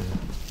out here.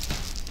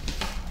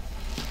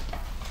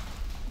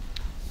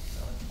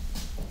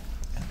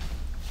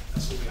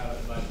 That's what we have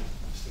at the moment.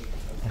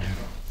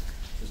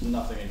 There's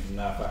nothing in from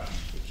Now Fashion,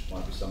 which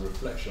might be some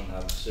reflection on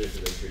how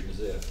seriously they treat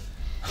Nasir.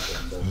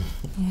 So,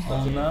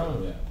 Oh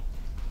no. yeah.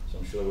 So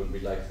I'm sure it wouldn't be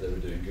late if they were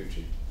doing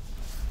Gucci.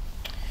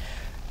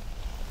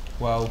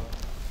 Well,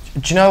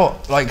 Do you know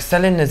what, like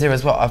selling Nasir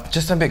as well, I've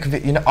just a bit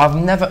confused, you know, I've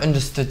never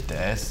understood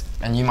this,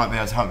 and you might be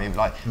able to help me,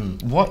 like,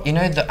 what, you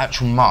know, the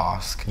actual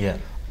mask? Yeah.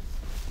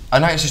 I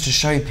know it's just a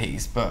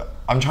showpiece, but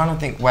I'm trying to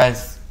think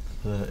where's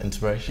The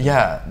inspiration.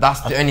 Yeah,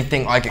 that's the only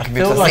thing I get I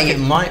confused. feel like see it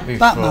might be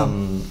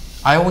Batman. from.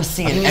 I always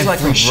see I it think in it's like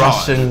every a show,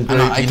 Russian and group.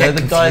 I You know get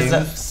the guys that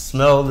confused.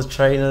 smell the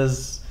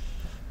trainers,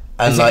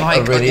 and Is it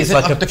like, really, is it's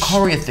it like the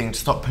Korea thing to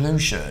stop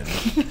pollution?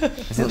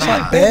 Is it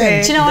that?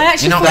 Bane. Do you know, I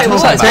actually You know thought what it I'm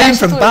was. talking I about? Bane actually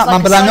from thought it was Batman,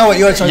 like but a I know what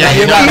you're talking about. Yeah,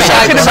 You're about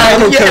the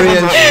cycle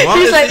careers.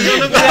 He's like,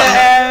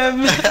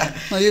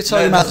 No, you're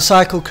talking about the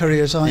cycle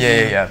careers, aren't you?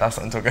 Yeah, that's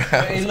what I'm talking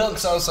about. it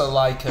looks also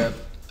like a,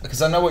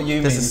 because I know what you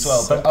mean This as is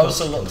well, but it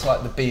also subculture. looks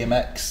like the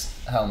BMX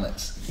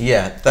helmets.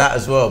 Yeah, that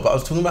as well. But I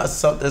was talking about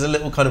there's a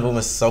little kind of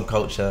almost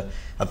subculture.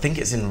 I think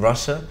it's in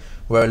Russia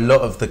where a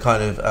lot of the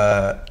kind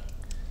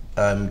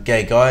of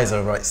gay guys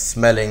are like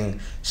smelling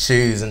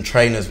shoes and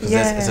trainers because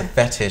it's a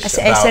fetish. It's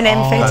about an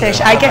M fetish.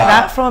 kind I of get about-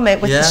 that from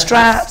it with the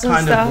straps that's and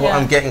kind stuff. of what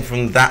I'm getting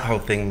from that whole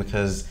thing,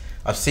 because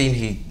I've seen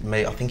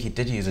I think he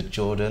did use a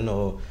Jordan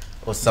or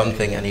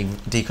something, and he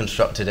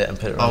deconstructed it and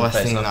put it around I've the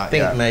face. seen And I that,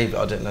 think yeah. maybe,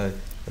 I don't know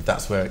if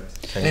that's where it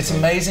came It's from.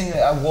 amazing.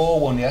 I wore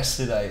one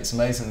yesterday. It's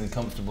amazingly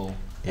comfortable,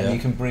 Yeah. and you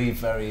can breathe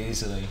very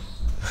easily.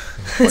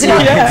 You're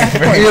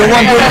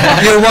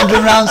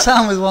wandering around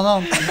town with one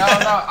on. No,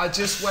 I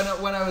just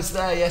when I was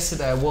there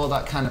yesterday, I wore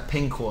that kind of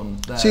pink one.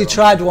 There So you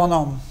tried one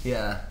on?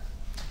 Yeah.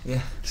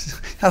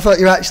 I thought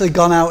you actually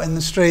gone out in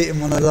the street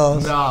in one of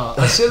those. No,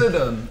 I should have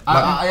done.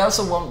 I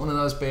also want one of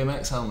those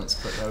BMX helmets,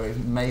 but they're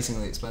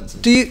amazingly expensive.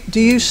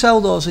 Do you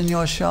sell those in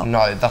your shop?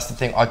 No, that's the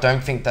thing. I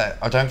don't think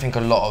a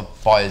lot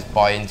of buyers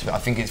buy into it. I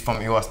think it's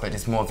from your aspect.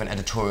 It's more of an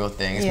editorial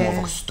thing. It's more of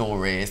like a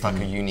story. It's like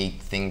a unique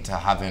thing to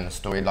have in a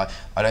story. Like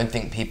I don't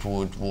think people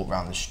would walk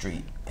around the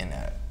street in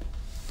it.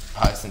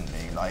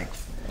 Personally, like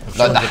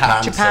the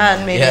hat.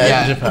 Japan, maybe.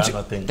 Yeah, Japan,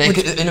 I think. They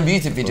could, in a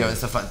music video and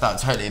stuff like that,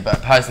 totally.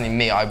 But personally,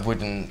 me, I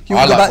wouldn't. You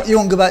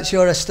won't go back to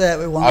your estate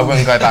with one. I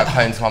wouldn't go back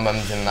home to my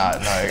mum's in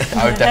that.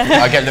 No, I would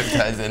definitely. I get looked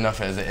at as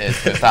enough as it is,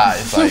 because that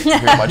is like who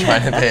am I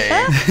trying to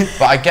be?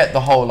 But I get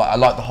the whole I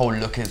like the whole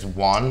look as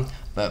one.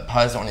 But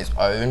personally, on its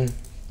own,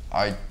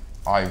 I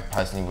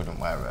personally wouldn't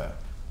wear it.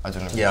 I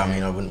don't know. Yeah, I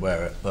mean, I wouldn't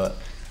wear it, but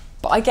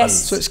I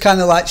guess So it's kind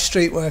of like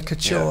streetwear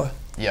couture.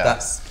 Yeah.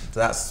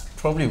 That's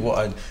probably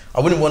what I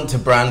wouldn't want to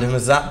brand him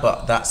as that,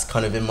 but that's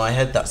kind of in my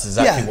head. That's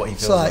exactly what he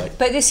feels like.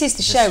 But this is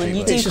the show, and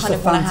you do It's just kind a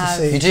of want to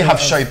fantasy. have. You do have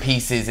show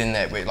pieces in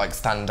there which like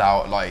stand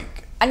out,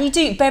 like. And you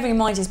do, bearing in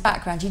mind his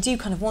background, you do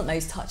kind of want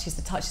those touches,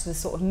 the touches of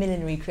sort of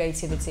millinery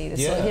creativity, the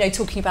sort of,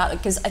 talking about,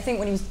 because I think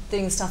when he was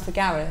doing the stuff for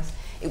Gareth,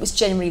 it was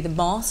generally the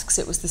masks,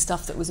 it was the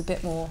stuff that was a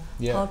bit more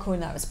hardcore in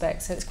that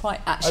respect. So it's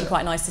quite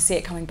nice to see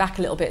it coming back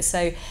a little bit,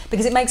 so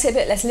because it makes it a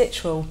bit less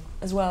literal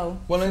as well.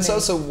 Well, and it's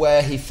also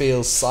where he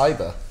feels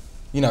cyber.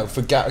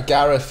 For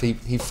Gareth,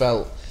 he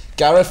felt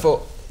Gareth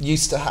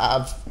used to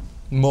have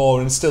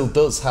more, and still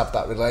does have,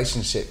 that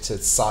relationship to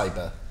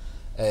cyber.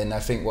 And I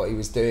think what he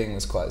was doing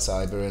was quite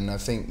cyber, and I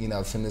think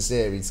for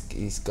Nasir,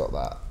 he's got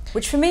that.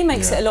 Which for me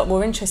makes it a lot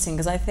more interesting,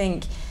 because I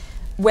think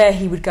where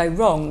he would go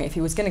wrong, if he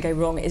was going to go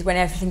wrong, is when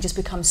everything just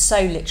becomes so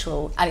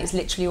literal, and it's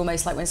literally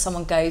almost like when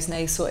someone goes and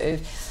they sort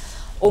of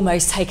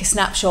almost take a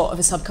snapshot of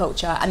a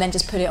subculture and then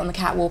just put it on the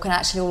catwalk, and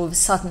actually all of a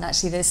sudden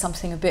there's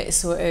something a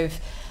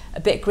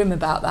bit grim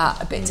about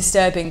that, a bit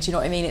disturbing. Do you know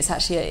what I mean? It's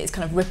actually it's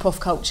kind of rip-off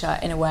culture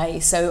in a way.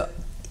 So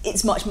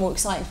it's much more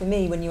exciting for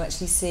me when you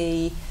actually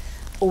see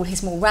all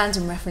his more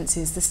random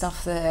references, the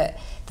stuff that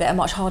are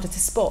much harder to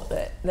spot,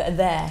 that are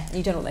there, and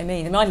you don't know what they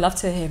mean. I mean, I'd love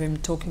to hear him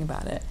talking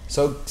about it.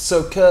 So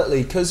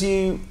Curtly, because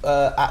you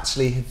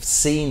actually have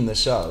seen the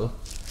show,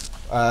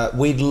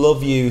 we'd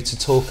love you to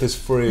talk us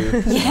through.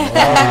 Would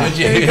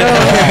you? We'd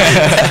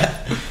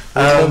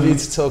love you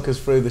to talk us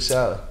through the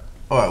show.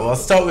 All right, well, I'll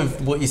start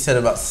with what you said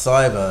about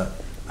cyber,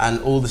 and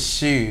all the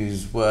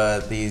shoes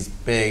were these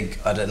big,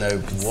 I don't know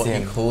what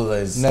you call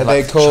those. No,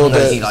 they called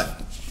it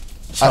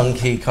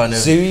chunky kind of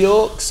Zoo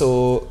Yorks,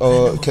 or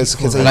because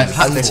he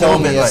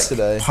told me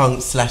yesterday. Like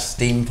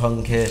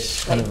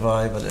punk/steampunkish kind of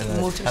vibe. I don't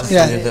know.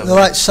 Yeah, they're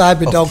like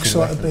cyber dog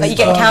sort of. Like you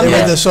get Camden.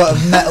 With the sort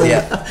of metal.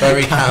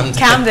 Very Camden.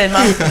 Camden,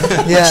 man.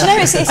 Yeah.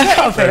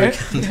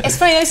 It's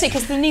very nice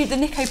because the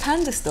Nico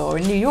Panda store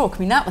in New York, I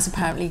mean, that was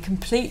apparently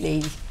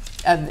completely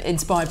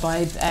inspired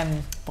by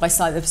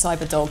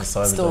Cyberdog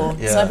store.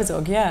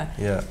 Cyberdog,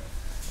 Yeah.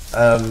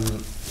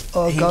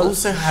 He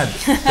also had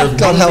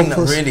the one thing that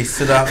really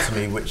stood out to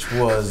me, which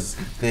was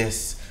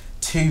this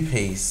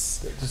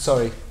two-piece.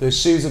 Sorry, the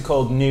shoes are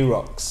called New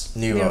Rocks.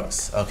 New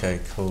Rocks. Okay,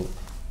 cool.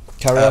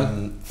 Carry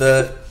on.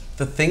 The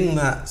thing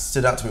that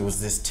stood out to me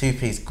was this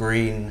two-piece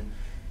green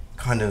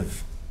kind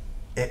of.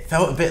 It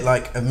felt a bit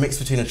like a mix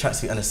between a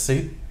tracksuit and a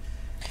suit.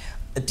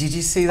 Did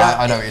you see that?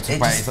 I know what you're talking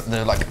about. It's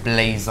the like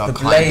blazer, the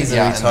kind blazer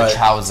of, and the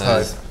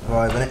trousers.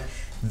 Right, and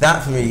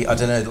that for me, I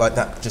don't know, like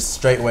that just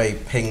straight away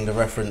pinged a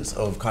reference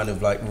of kind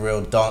of like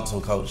real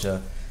dancehall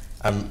culture.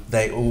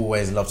 They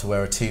always love to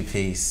wear a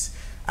two-piece,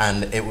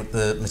 and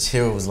the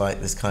material was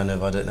like this kind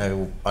of I don't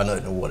know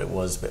what it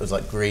was, but it was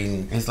like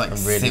green. It's like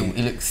really it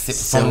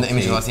looks from the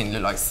images I've seen, it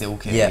looked like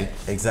silky. Yeah,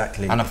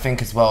 exactly. And I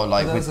think as well,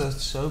 like that was a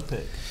show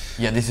pic.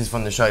 Yeah, this is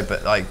from the show,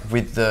 but like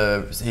with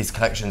his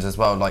collections as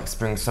well, like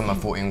spring summer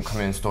 14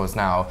 coming in stores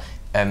now.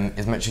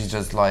 As much as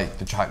just like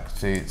the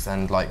tracksuits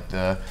and like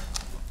the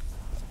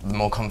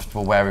more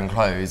comfortable wearing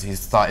clothes, he's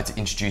started to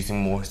introducing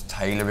more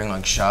tailoring,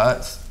 like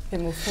shirts. A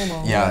bit more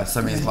formal. Yeah,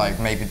 so it's like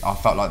maybe I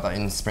felt like that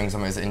in spring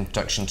summer is an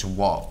introduction to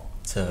what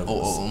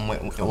autumn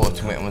winter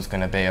was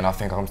going to be, and I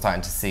think I'm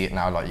starting to see it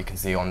now. Like you can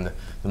see on the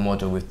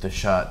model with the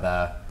shirt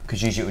there,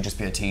 because usually it would just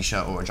be a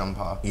t-shirt or a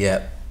jumper.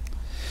 Yeah.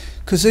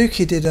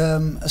 Kazuki did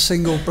a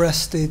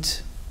single-breasted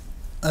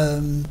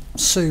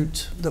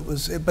suit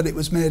but it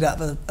was made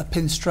out of a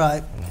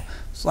pinstripe.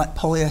 It's like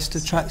polyester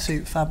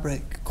tracksuit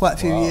fabric. Quite a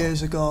few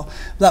years ago.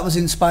 That was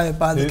inspired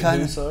by the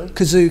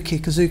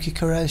Kazuki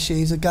Koreshi.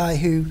 He's a guy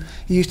he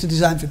used to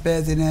design for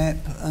Bathing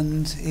Ape,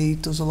 and he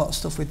does a lot of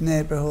stuff with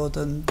Neighbourhood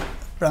and a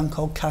brand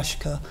called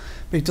Kashka.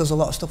 But he does a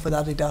lot of stuff with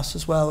Adidas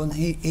as well. And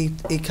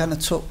he kind of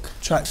took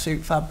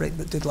tracksuit fabric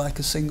but did like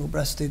a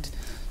single-breasted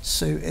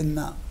suit in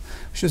that.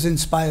 which was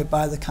inspired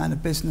by the kind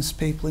of business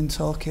people in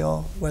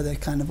Tokyo, where they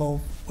kind of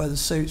all wear the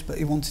suits, but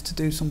he wanted to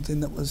do something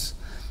that was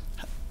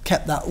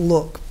kept that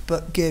look,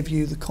 but gave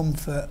you the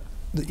comfort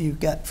that you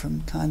get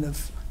from kind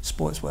of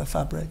sportswear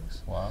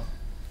fabrics. Wow.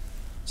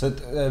 So,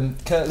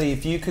 Curtly,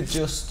 if you could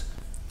just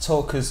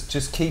talk us,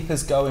 just keep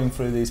us going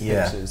through these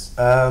pictures.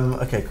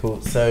 Okay,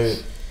 cool. So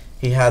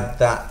he had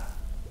that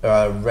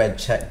red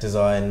check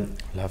design.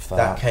 Love that.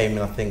 That came in,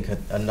 I think,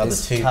 another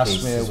It's two-piece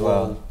cashmere as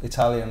well. wool,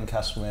 Italian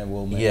cashmere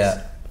wool mix.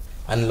 Yeah,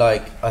 and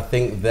like I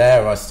think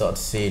there I started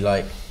to see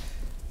like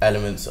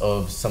elements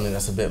of something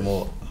that's a bit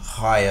more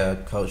higher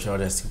culture, I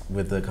guess,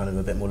 with the kind of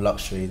a bit more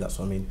luxury. That's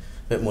what I mean,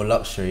 a bit more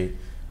luxury,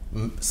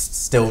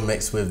 still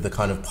mixed with the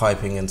kind of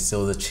piping and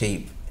still the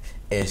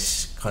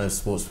cheap-ish kind of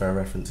sportswear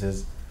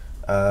references.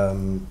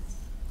 Let's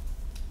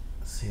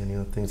see any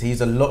other things. He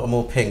used a lot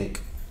more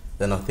pink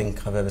than I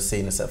think I've ever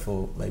seen, except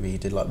for maybe he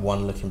did like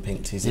one look in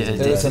pink 2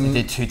 seasons ago. He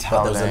did two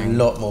But there was a toweling.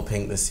 lot more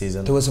pink this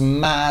season. There was a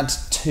mad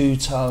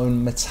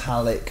two-tone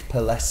metallic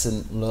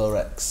pearlescent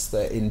lurex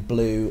that in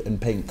blue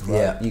and pink,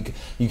 right? Yeah.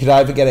 You could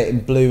either get it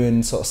in blue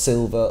and sort of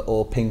silver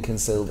or pink and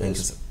silver. Pink It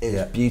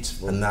was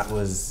beautiful. And that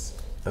was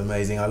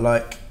amazing. I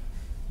like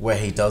where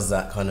he does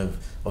that kind of,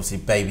 obviously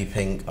baby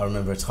pink. I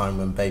remember a time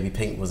when baby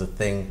pink was a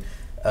thing.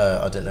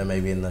 I don't know,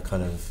 maybe in the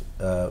kind of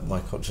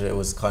my culture, it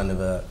was kind of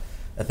a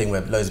thing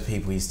where loads of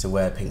people used to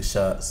wear pink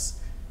shirts,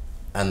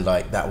 and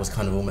like that was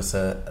kind of almost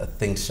a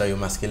thing to show your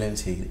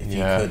masculinity. If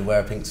you could wear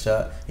a pink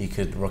shirt, you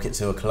could rock it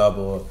to a club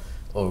or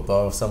a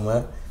bar or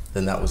somewhere,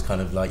 then that was kind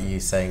of like you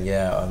saying,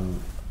 yeah,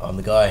 I'm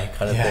the guy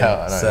kind of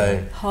thing.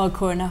 So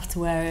hardcore enough to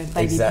wear a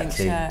baby pink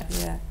shirt.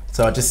 Yeah.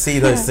 So I just see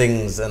those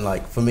things, and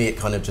like for me it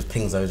kind of just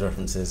pings those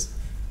references.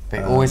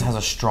 But it always has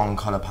a strong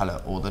colour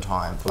palette all the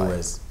time. Like,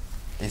 Always.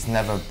 It's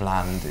never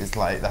bland. It's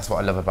like, that's what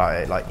I love about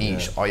it. Like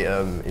each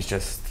item is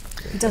just...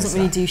 It doesn't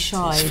really do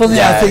shy. It's funny,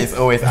 Yeah, it's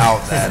always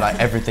out there. Like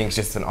everything's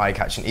just an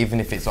eye-catching. Even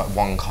if it's like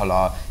one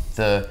colour,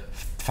 the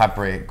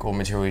fabric or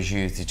materials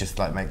used, it just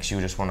like makes you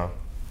just want to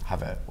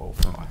have it. Well,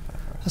 from my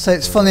I say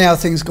it's funny how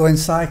things go in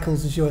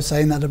cycles, as you were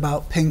saying that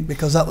about pink,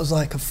 because that was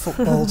like a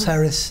football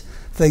terrace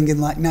thing in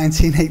like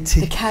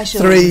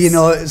 1983. You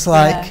know, it's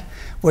like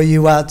where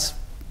you had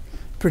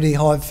pretty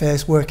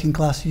hard-faced working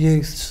class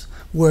youths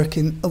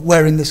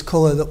wearing this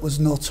colour that was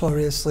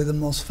notoriously the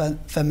most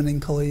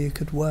feminine colour you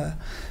could wear.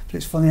 But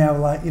it's funny how,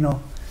 like, you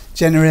know,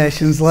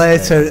 generations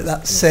later,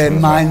 that same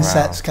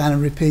mindset kind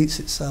of repeats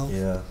itself.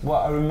 Yeah. Well,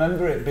 I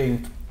remember it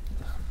being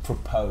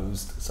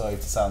proposed, sorry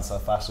to sound so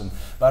fashion,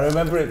 but I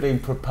remember it being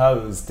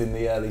proposed in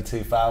the early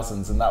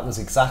 2000s, and that was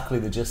exactly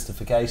the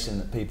justification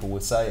that people were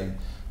saying.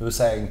 They were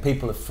saying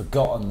people have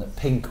forgotten that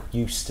pink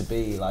used to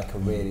be like a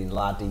really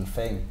laddie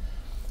thing.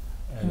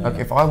 Like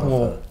if I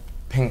wore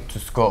pink to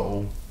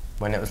school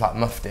when it was like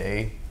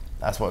mufti,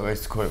 that's what we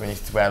used to call it when you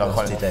used to wear like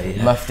Mufti day,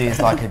 yeah. Mufti is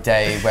like a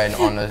day when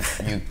on a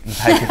you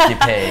pay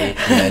 50p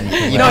and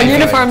then you No, pay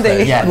uniform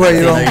day. Yeah, Wear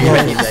your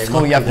own you clothes.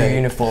 school you have your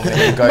uniform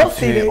and you go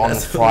Mufti to day. on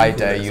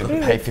Friday you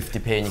pay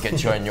 50p and you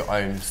get your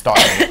own style.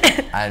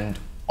 And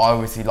I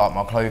obviously like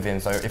my clothing,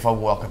 so if I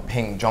wore like a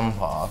pink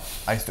jumper,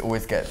 I used to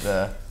always get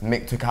the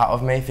mick took out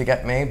of me, if you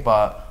get me.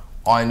 But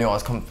I knew I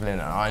was comfortable in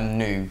it. I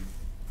knew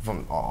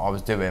from what I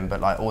was doing, but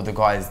like all the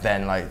guys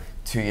then, like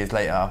 2 years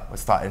later, were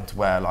starting to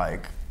wear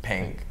like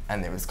pink,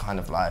 and it was kind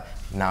of like,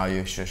 now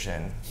you're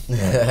shushing. So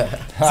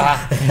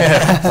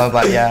I was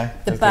like, yeah.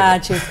 The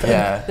badge of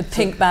the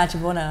pink badge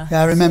of honour.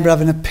 Yeah, I remember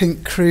having a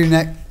pink crew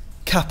neck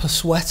Kappa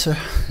sweater.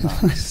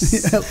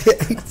 Nice.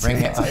 Bring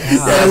it.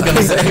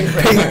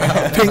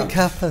 Pink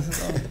Kappa.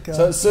 Oh,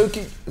 God. So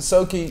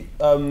Soki,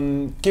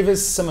 give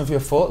us some of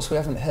your thoughts. We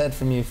haven't heard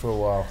from you for a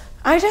while.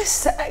 I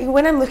just,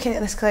 when I'm looking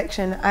at this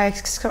collection, I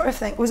sort of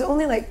think, was it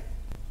only like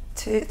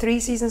 3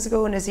 seasons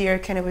ago when Nasir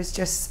kind of was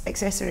just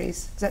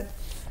accessories? Is that?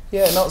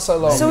 Yeah, not so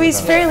long. So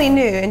he's fairly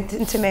new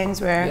into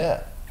menswear.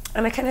 Yeah.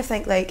 And I kind of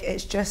think like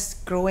it's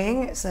just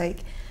growing. It's like,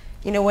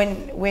 you know,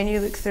 when you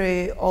look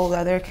through all the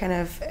other kind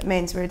of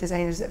menswear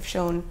designers that have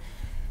shown,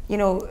 you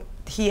know,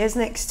 he is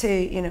next to,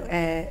 you know,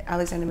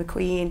 Alexander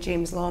McQueen,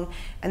 James Long,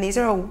 and these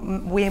are all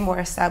way more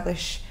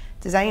established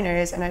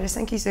designers, and I just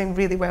think he's doing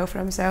really well for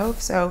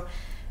himself. So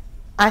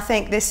I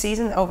think this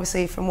season,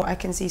 obviously from what I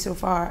can see so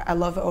far, I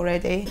love it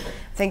already.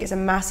 I think it's a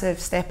massive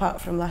step up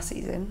from last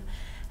season.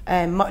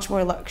 Much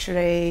more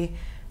luxury.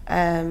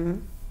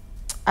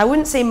 I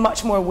wouldn't say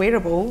much more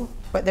wearable,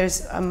 but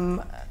there's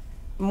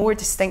more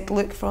distinct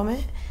look from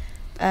it.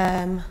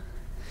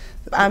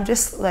 I'm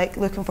just like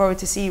looking forward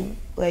to see,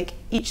 like,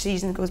 each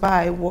season goes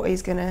by what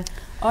he's gonna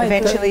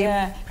eventually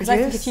because I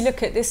think if you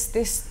look at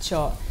this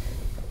shot,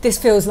 this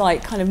feels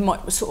like kind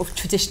of sort of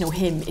traditional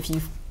him, if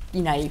you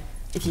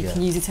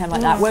can use a term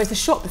like that. Whereas the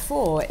shot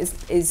before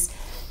is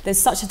there's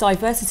such a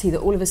diversity that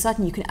all of a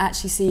sudden you can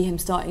actually see him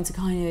starting to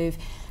kind of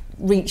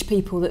reach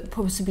people that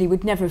possibly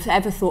would never have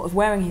ever thought of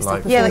wearing his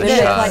stuff before. Yeah, like They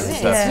look like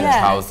shirts, this.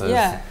 trousers.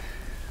 Yeah.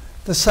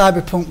 The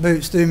cyberpunk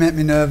boots do make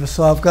me nervous,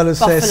 so I've got to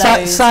say,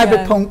 Buffaloes,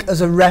 cyberpunk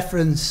as a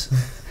reference.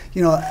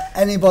 You know,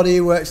 anybody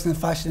who works in the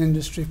fashion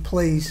industry,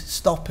 please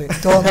stop it.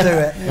 Don't do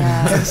it.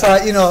 Yeah. It's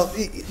like, you know,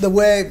 the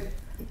way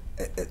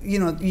you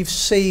know, you've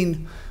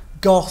seen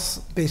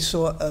goth be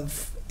sort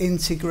of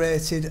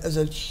integrated as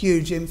a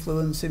huge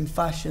influence in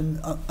fashion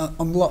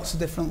on lots of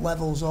different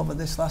levels over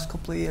this last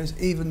couple of years.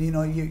 Even, you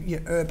know,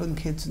 your urban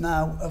kids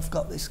now have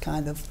got this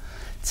kind of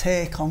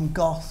take on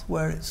goth,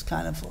 where it's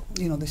kind of,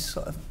 you know, this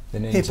sort of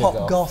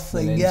hip-hop goth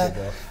thing,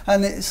 yeah.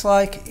 And it's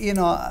like, you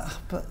know,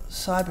 but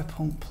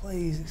cyberpunk,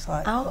 please, it's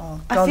like, oh,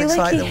 God, I feel it's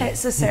like he the-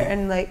 hits a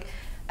certain, like,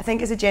 I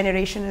think it's a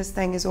generational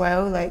thing as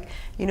well. Like,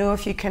 you know,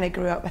 if you kind of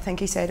grew up, I think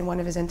he said in one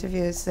of his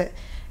interviews that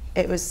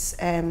it was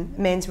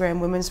menswear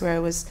and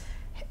womenswear was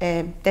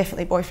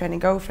definitely boyfriend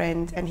and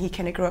girlfriend, and he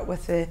kind of grew up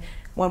with the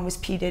one was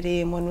P Diddy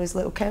and one was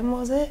Little Kim,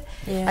 was it?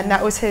 Yeah. And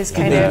that was his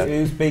kind of.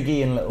 It was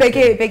Biggie and Little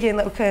Kim. Biggie and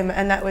Little Kim,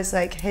 and that was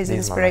like his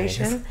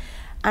inspiration.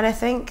 And I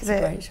think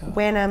that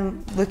when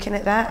I'm looking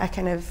at that, I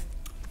kind of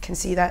can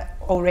see that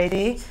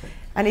already.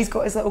 And he's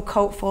got his little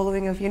cult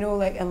following of, you know,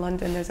 like in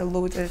London, there's a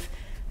load of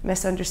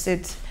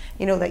misunderstood,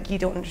 you know, like you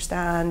don't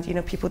understand, you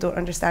know, people don't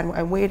understand what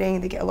I'm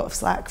wearing, they get a lot of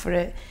slack for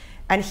it.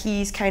 And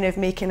he's kind of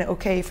making it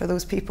okay for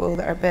those people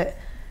that are a bit,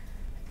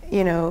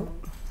 you know,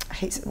 I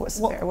hate, what's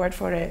the better word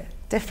for it?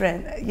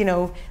 Different, you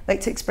know,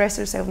 like to express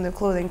themselves in their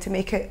clothing, to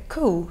make it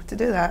cool to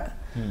do that.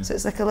 So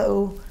it's like a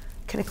little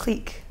kind of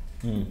clique.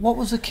 What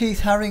was the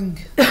Keith Haring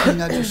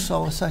thing I just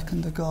saw a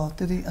second ago?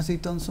 Has he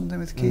done something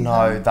with Keith Haring?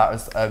 No, that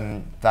was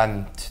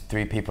them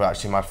three people are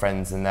actually my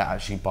friends, and they're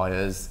actually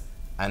buyers,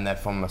 and they're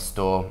from a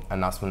store,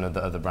 and that's one of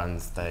the other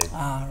brands they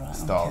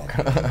stock.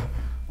 Okay.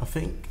 I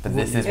think. But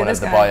this is one of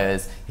the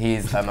buyers.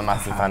 He's a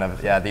massive fan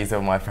of. Yeah, these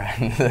are my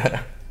friends.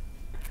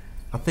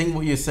 I think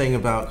what you're saying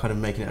about kind of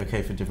making it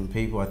okay for different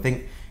people, I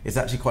think it's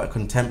actually quite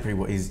contemporary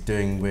what he's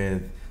doing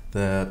with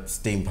the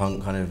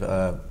steampunk kind of,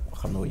 I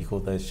can't remember what you call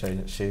those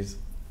shoes.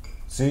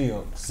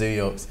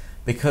 Zooyorks.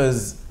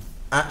 Because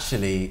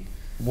actually,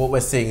 what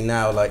we're seeing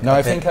now, like... No,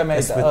 I think I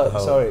made that up,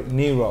 sorry,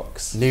 New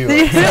Rocks. New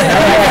Rocks.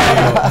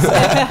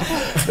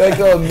 They're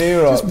called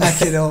New Rocks.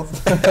 Just make it up.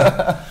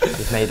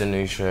 He's made a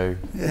new shoe.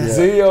 Yeah.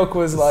 Zoo York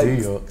was like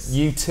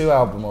U2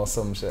 album or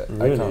some shit.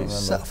 Really? I can't remember.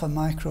 Set off a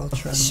micro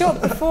trend.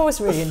 Shot before was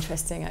really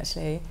interesting,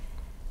 actually.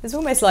 There's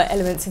almost like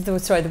elements of the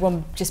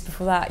one just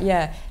before that,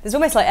 yeah. There's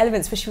almost like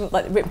elements, especially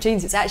like the ripped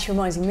jeans, it's actually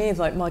reminding me of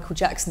like Michael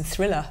Jackson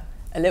Thriller.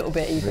 A little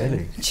bit even.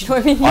 Really? Do you know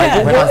what I mean?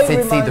 Yeah. When I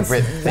did see the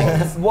ripped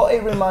things. What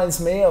it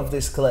reminds me of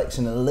this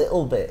collection a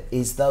little bit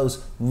is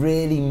those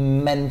really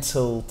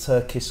mental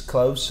Turkish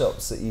clothes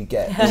shops that you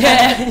get.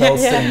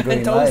 Dalston,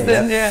 Green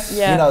Lane.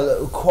 Yeah. You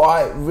know,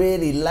 quite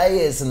really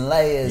layers and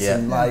layers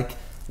and like,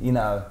 you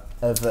know,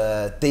 of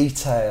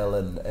detail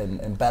and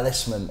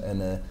embellishment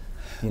and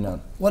you know.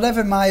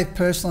 Whatever my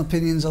personal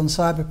opinions on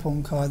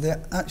cyberpunk are,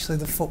 actually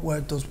the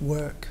footwear does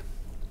work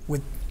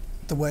with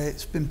the way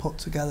it's been put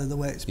together, the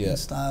way it's been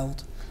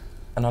styled.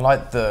 And I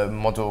like the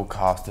model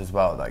cast as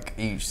well. Like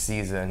each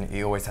season,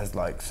 he always has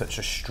like such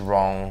a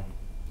strong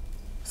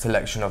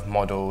selection of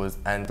models,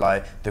 and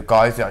like the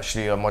guys who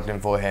actually are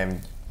modelling for him,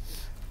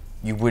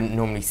 you wouldn't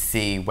normally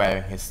see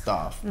wearing his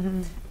stuff.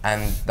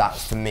 And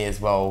that's for me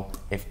as well.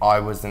 If I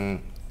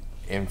wasn't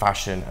in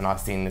fashion and I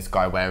seen this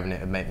guy wearing it,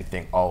 it'd make me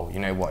think, oh, you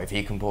know what? If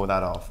he can pull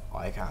that off,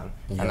 I can.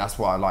 And that's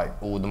what I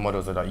like. All the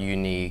models are like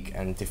unique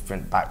and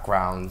different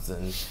backgrounds,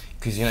 and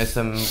because you know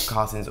some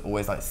castings are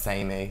always like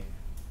samey.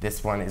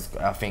 This one is,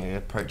 I think, it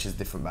approaches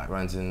different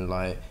backgrounds and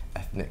like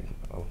ethnic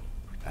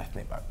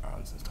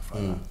backgrounds and stuff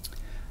like that.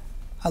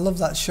 I love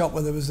that shot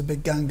where there was a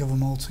big gang of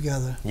them all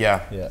together.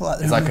 Yeah,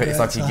 Like it's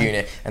like a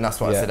unit, and that's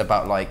what I said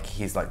about like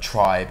his like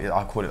tribe.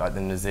 I call it like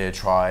the Nasir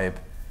tribe,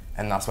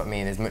 and that's what I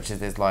mean. As much as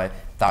there's like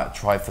that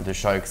tribe for the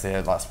show, because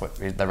that's what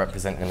they're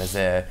representing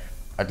Nasir.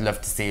 I'd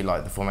love to see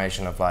like the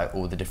formation of like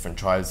all the different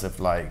tribes of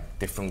like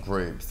different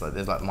groups. Like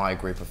there's like my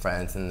group of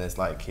friends, and there's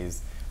like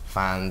his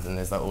fans, and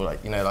there's like all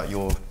like, you know, like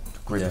your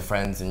group of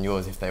friends and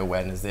yours, if they all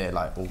wear Nasir,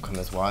 like all come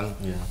as one.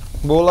 Yeah.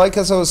 Well, like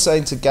as I was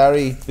saying to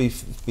Gary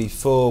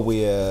before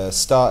we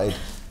started,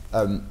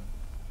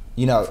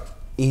 you know,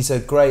 he's a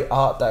great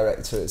art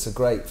director. It's a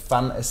great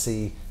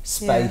fantasy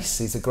space.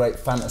 He's a great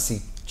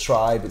fantasy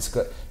tribe. It's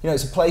great, you know,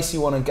 it's a place you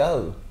want to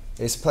go.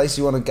 It's a place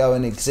you want to go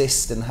and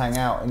exist and hang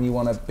out, and you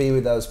want to be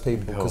with those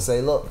people because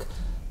they look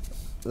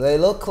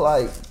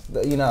like,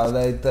 you know,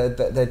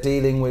 they're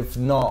dealing with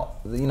not,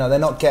 you know, they're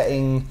not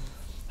getting,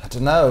 I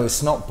don't know,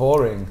 it's not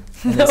boring.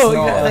 And No, it's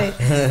not,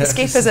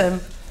 exactly.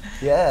 Escapism.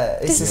 Yeah,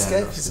 it's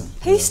escapism.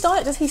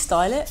 Does he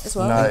style it as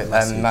well? No,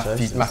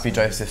 Matthew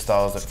Joseph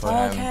styles it for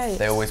him. Okay.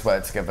 They always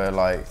work together.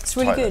 Like It's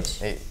really good.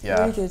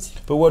 Really good.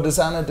 But what does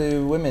Anna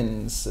do?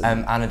 Women's?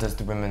 Anna does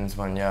the women's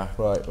one, yeah.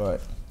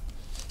 Right.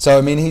 So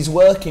I mean, he's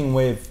working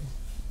with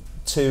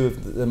two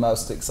of the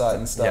most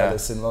exciting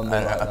stylists in London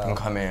and right up now. and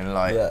coming,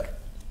 like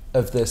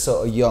of the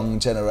sort of young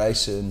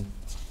generation.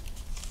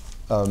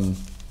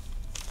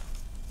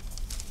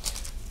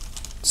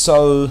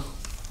 So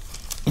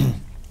I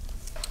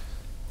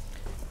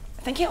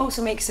think it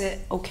also makes it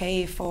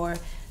okay for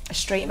a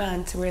straight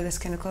man to wear this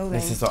kind of clothing.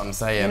 This is what I'm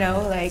saying. You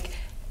know, like,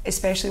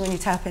 especially when you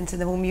tap into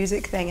the whole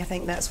music thing, I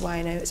think that's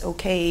why now it's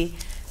okay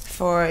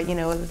for, you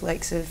know, the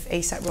likes of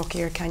A$AP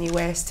Rocky or Kanye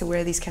West to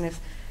wear these kind of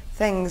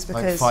things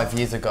because like 5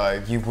 years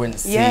ago, you wouldn't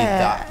see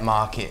that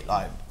market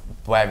like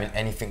wearing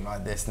anything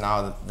like this.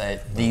 Now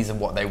that these are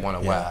what they want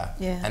to wear,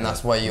 and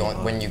that's why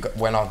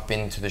when I've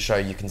been to the show,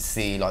 you can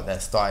see like their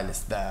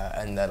stylists there,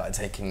 and they're like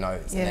taking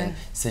notes, and then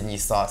suddenly you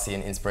start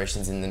seeing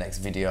inspirations in the next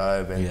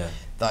video, and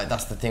like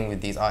that's the thing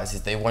with these artists,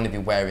 is they want to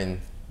be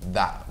wearing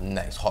that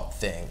next hot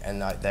thing, and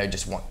like they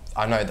just want.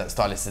 I know that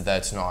stylists are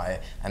there tonight,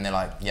 and they're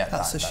like, yeah,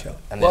 that's a shot,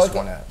 and they just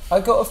want it. I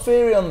got a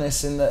theory on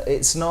this in that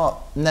it's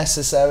not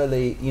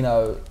necessarily, you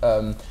know,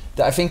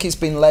 that I think it's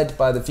been led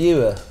by the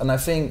viewer, and I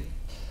think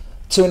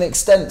to an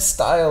extent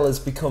style has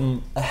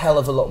become a hell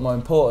of a lot more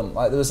important.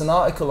 Like there was an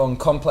article on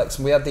Complex,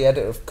 and we had the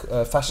editor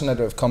of fashion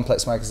editor of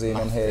Complex magazine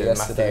on here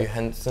yesterday. Matthew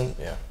Henson,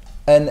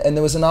 and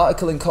there was an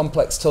article in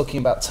Complex talking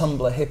about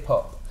Tumblr hip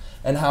hop,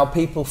 and how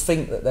people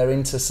think that they're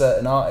into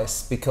certain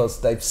artists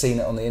because they've seen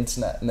it on the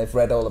internet and they've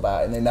read all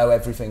about it and they know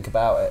everything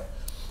about it.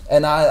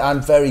 And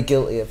I'm very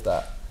guilty of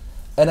that.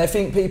 And I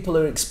think people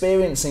are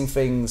experiencing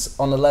things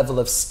on a level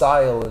of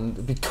style,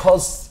 and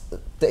because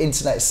the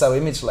internet is so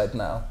image-led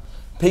now,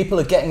 people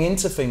are getting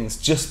into things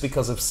just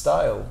because of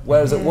style.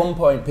 Whereas at one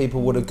point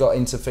people would have got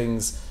into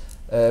things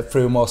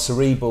through a more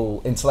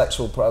cerebral,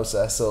 intellectual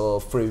process or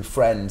through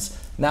friends.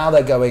 Now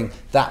they're going,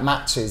 that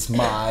matches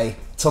my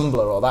Tumblr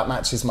or that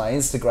matches my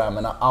Instagram,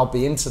 and I'll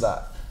be into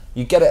that.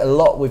 You get it a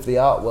lot with the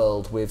art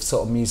world, with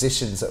sort of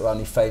musicians that are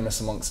only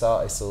famous amongst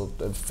artists, or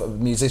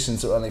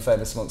musicians that are only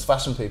famous amongst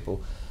fashion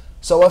people.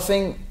 So I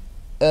think,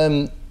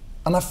 and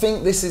I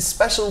think this is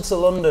special to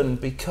London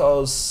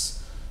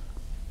because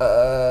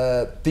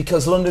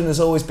London has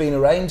always been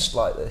arranged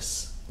like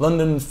this.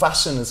 London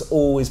fashion has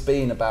always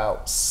been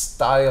about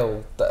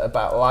style,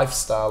 about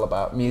lifestyle,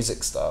 about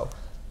music style.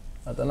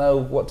 I don't know,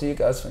 what do you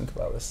guys think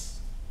about this?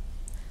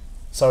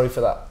 Sorry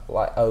for that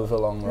like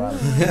overlong rant.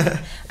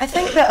 I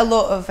think that a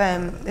lot of,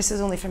 this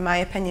is only from my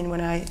opinion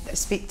when I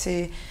speak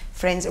to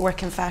friends that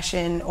work in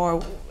fashion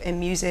or in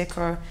music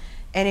or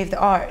any of the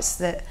arts,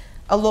 that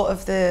a lot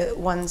of the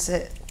ones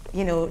that,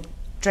 you know,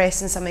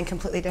 dress in something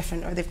completely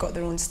different, or they've got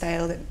their own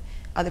style that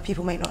other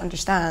people might not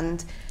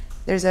understand,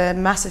 there's a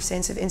massive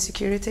sense of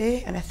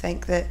insecurity, and I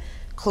think that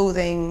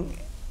clothing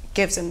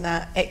gives them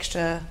that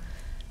extra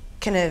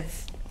kind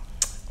of,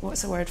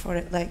 what's the word for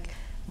it, like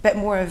a bit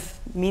more of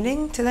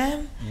meaning to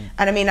them.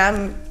 And I mean,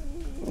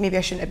 maybe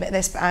I shouldn't admit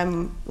this, but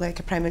I'm like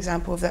a prime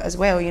example of that as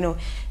well. You know,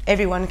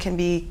 everyone can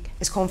be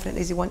as confident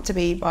as you want to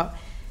be, but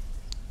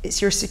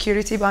it's your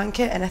security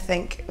blanket. And I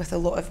think with a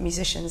lot of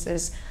musicians,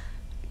 there's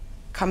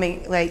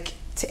coming, like,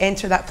 to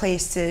enter that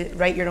place to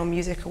write your own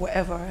music or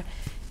whatever,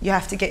 you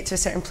have to get to a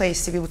certain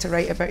place to be able to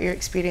write about your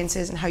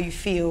experiences and how you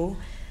feel.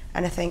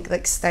 And I think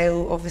like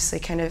style obviously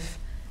kind of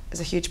is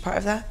a huge part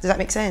of that. Does that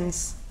make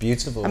sense?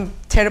 Beautiful. I'm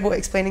terrible at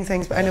explaining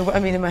things, but I know what I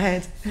mean in my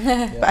head.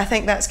 But I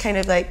think that's kind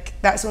of like,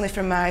 that's only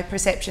from my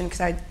perception,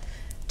 because I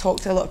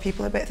talk to a lot of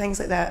people about things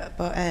like that,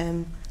 but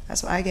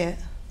that's what I get.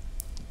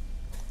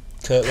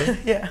 Curtly?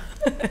 Yeah.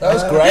 That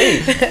was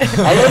great.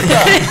 I love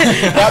that.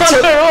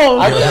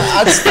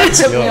 That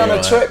took me on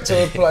a trip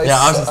to a place. Yeah,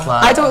 I was just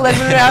like, I don't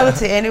live in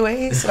reality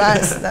anyway, so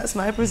that's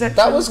my perception.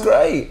 That was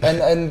great.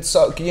 And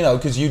so, you know,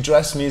 because you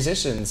dress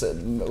musicians, it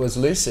was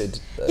lucid.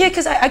 Yeah,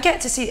 because I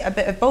get to see a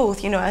bit of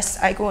both. You know,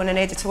 I go on an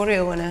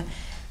editorial and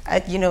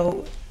you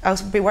know,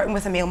 I'll be working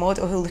with a male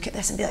model who'll look at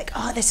this and be like,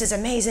 oh, this is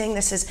amazing,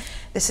 this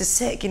is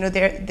sick. You know,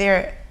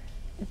 they're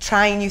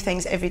trying new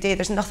things every day.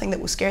 There's nothing that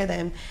will scare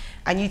them.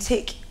 And you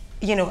take,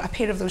 you know, a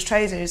pair of those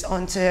trousers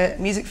onto a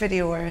music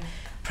video or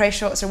press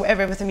shots or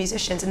whatever with the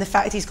musicians, and the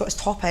fact he's got his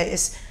top out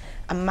is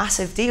a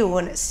massive deal,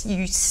 and it's,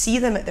 you see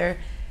them at their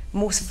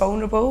most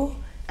vulnerable,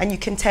 and you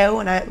can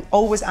tell, and I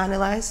always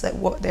analyse like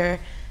what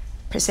their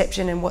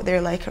perception and what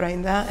they're like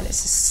around that, and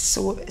it's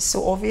just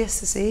so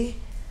obvious to see.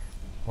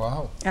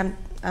 Wow. I'm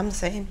the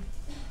same.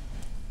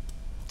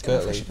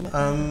 Curtly.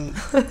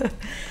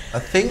 I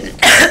think,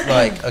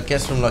 like, I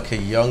guess from like a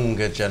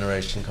younger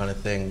generation kind of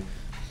thing,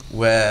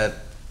 where,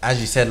 as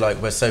you said,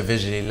 like, we're so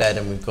visually led,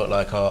 and we've got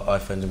like our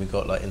iPhones, and we've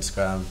got like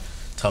Instagram,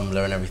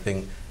 Tumblr and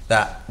everything,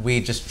 that we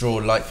just draw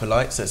like for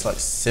like. So it's like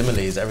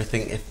similes,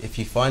 everything. If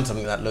you find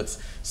something that looks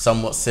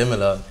somewhat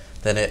similar,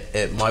 then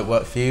it might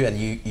work for you, and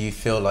you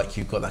feel like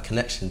you've got that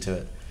connection to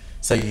it.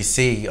 So you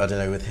see, I don't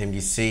know, with him,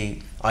 you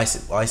see, I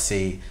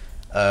see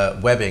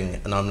webbing,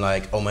 and I'm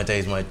like, oh my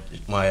days, my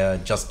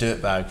Just Do It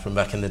bag from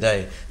back in the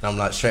day, and I'm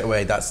like, straight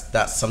away,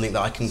 that's something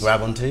that I can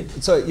grab onto.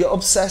 So you're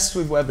obsessed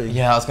with webbing?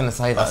 yeah, I was going to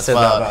say that. I said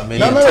that about a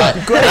million No,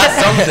 times. great.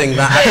 That's something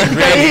that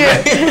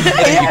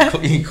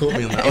actually really you caught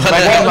me on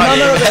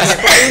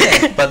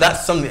that one. But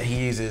that's something that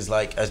he uses,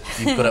 like, as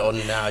you've got it on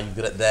now, you've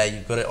got it there,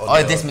 you've got it on.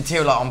 Oh, this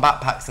material like on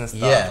backpacks and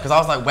stuff. Yeah. Because I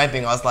was like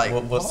webbing, I was like,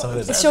 what side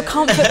is It's that? your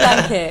comfort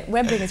blanket.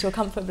 Webbing is your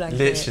comfort blanket.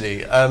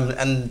 Literally,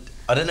 and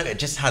I don't know, it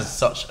just has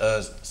such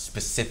a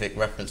specific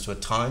reference to a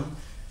time.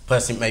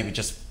 Personally, maybe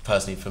just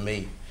personally for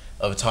me,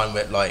 of a time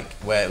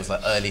where it was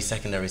like early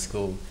secondary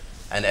school,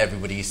 and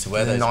everybody used to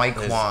wear The those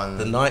Nike ones.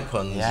 the Nike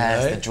ones,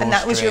 Yes, you know? the And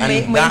that was your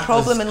And main that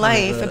problem was in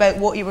kind of life, a- about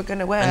what you were going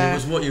to wear. And it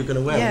was what you were going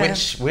to wear.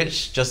 Yeah.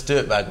 Which Just Do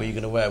It bag were you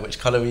going to wear? Which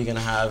colour were you going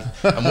to have?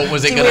 And what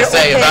was it Do going you to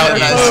wear say it about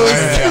okay you? or You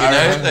clothes?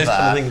 know, those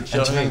kind of things. Do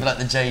you remember like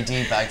the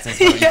JD bags as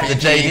Yeah. well? The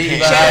JD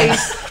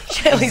bags.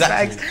 Shelley's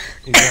bags.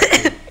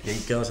 Exactly. Yeah,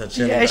 girls had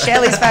Shelley Yeah, bags.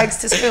 Shelley's bags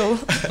to school.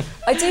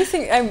 I do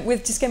think,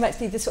 with just going back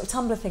to the sort of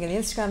Tumblr thing and the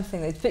Instagram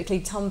thing,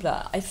 particularly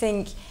Tumblr, I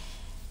think,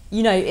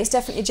 you know, it's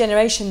definitely a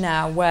generation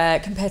now where,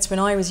 compared to when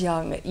I was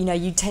young, you know,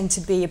 you tend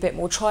to be a bit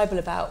more tribal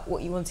about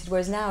what you wanted,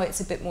 whereas now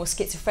it's a bit more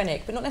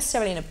schizophrenic, but not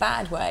necessarily in a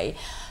bad way.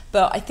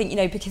 But I think, you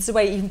know, because the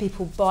way even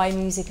people buy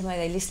music and the way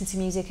they listen to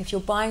music, if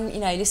you're buying, you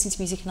know, listening to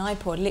music on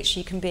iPod,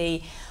 literally you can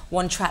be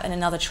one track and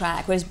another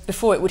track, whereas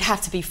before it would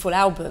have to be full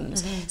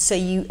albums. So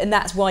and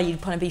that's why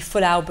you'd kind of be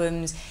full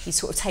albums, you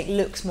sort of take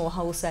looks more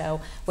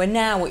wholesale, where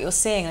now what you're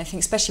seeing, and I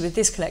think especially with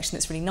this collection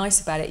that's really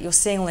nice about it, you're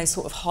seeing all those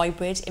sort of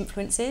hybrid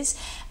influences,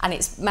 and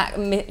it's,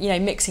 you know,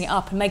 mixing it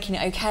up and making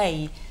it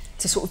okay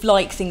to sort of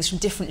like things from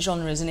different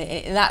genres, and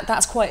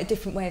that's quite a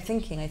different way of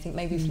thinking, I think,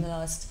 maybe from the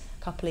last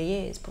couple of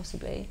years,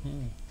 possibly.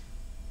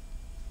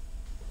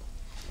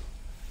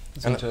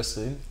 It's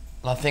interesting.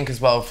 I think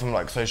as well from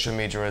like social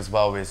media as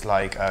well is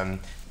like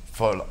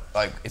for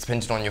like it's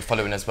depending on your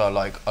following as well.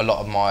 Like a lot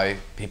of my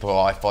people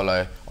I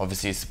follow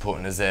obviously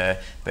support Nasir,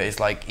 but it's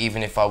like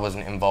even if I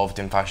wasn't involved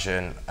in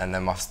fashion and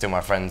then still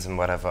my friends and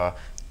whatever,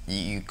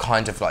 you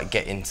kind of like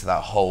get into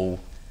that whole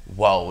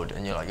world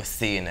and you're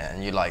seeing it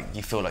and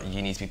you feel like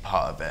you need to be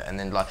part of it, and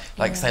then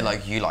say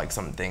like you like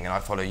something and I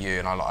follow you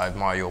and I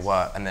admire your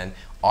work, and then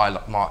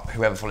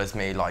whoever follows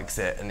me likes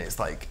it, and it's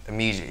like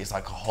immediately it's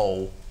like a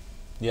whole.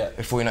 Yeah.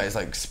 Before you know, it's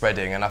like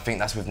spreading, and I think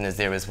that's with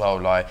Nasir as well.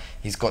 Like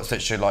he's got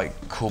such a like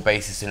cool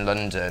basis in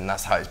London.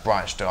 That's how it's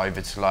branched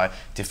over to like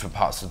different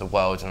parts of the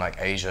world and like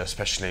Asia,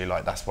 especially.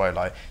 Like that's why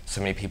like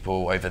so many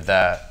people over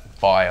there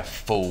buy a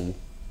full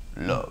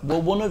look.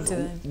 Well, one of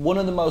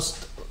the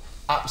most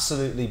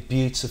absolutely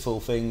beautiful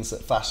things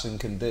that fashion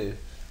can do,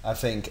 I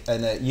think,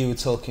 and you were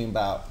talking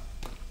about,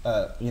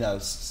 you know,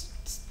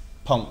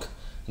 punk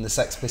and the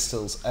Sex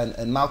Pistols,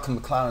 and Malcolm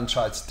McLaren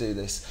tried to do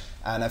this.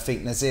 And I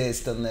think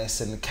Nasir's done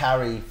this, and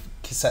Carrie,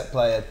 cassette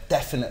player,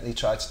 definitely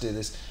tried to do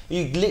this.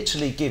 You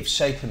literally give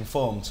shape and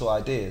form to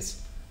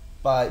ideas.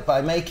 By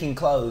making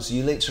clothes,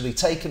 you literally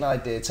take an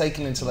idea, take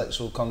an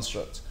intellectual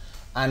construct,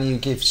 and you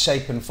give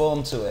shape and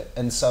form to it,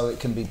 and so it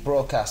can be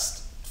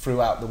broadcast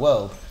throughout the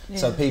world,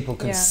 so people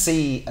can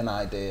see an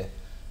idea.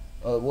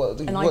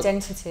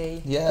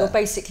 Identity. Yeah. You're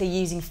basically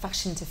using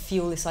fashion to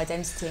fuel this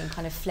identity and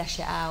kind of flesh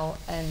it out,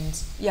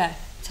 and yeah,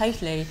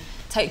 totally.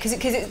 Because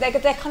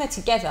they're kind of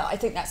together. I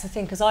think that's the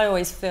thing, because I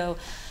always feel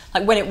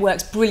like when it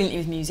works brilliantly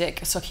with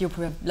music, Soki, you'll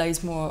probably have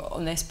loads more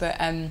on this, but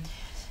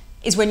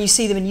is when you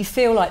see them and you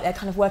feel like they're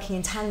kind of working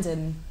in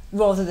tandem,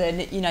 rather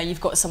than, you know,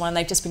 you've got someone and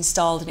they've just been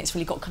styled and it's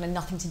really got kind of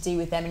nothing to do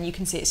with them and you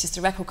can see it's just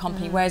a record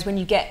company. Whereas when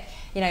you get,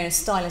 you know, a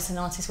stylist and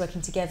artist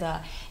working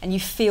together and you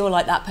feel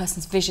like that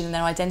person's vision and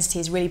their identity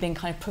has really been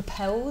kind of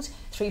propelled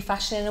through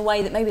fashion in a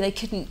way that maybe they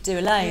couldn't do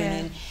alone,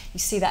 and you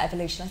see that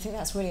evolution. I think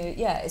that's really,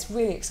 it's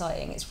really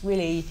exciting.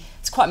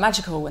 It's quite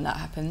magical when that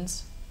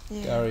happens.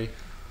 Gary?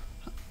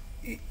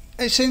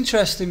 It's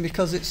interesting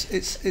because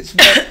it's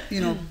very, you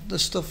know, the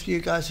stuff you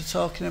guys are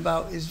talking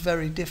about is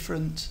very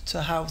different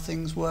to how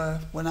things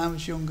were when I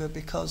was younger,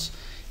 because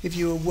if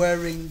you were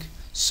wearing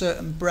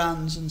certain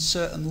brands and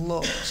certain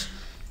looks,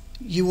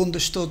 you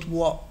understood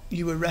what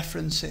you were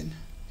referencing.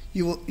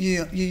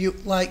 You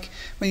like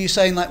when you're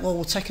saying like, well,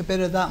 we'll take a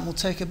bit of that and we'll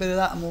take a bit of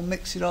that and we'll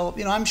mix it all up.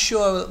 You know, I'm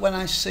sure that when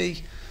I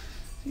see,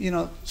 you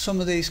know, some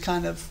of these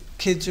kind of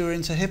kids who are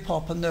into hip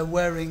hop and they're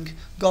wearing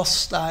goth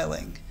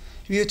styling,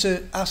 if you were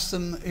to ask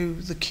them who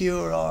The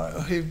Cure or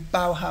who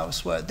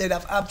Bauhaus were, they'd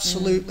have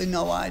absolutely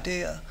no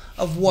idea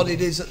of what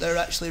it is that they're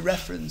actually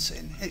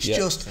referencing. It's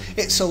just,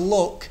 it's a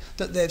look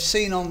that they've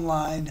seen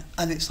online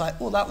and it's like,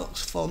 well, that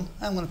looks fun.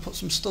 I'm going to put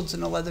some studs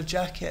in a leather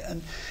jacket.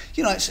 And,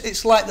 you know,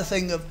 it's like the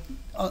thing of,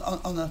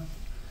 on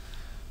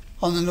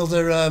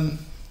another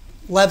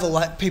level,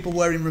 like people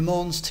wearing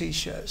Ramones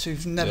t-shirts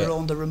who've never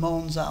owned a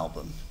Ramones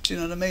album. Do you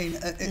know what I mean?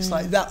 It's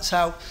like that's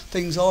how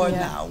things are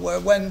now, where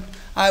when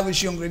I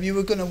was younger, if you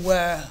were going to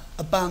wear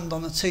a band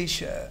on a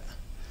t-shirt,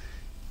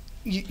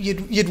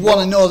 you'd want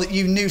to know that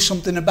you knew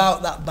something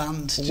about that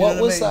band. Do you What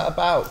know was I mean? that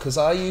about? Because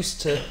I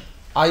used to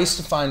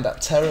find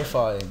that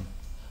terrifying.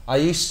 I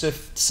used to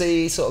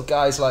see sort of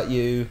guys like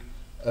you,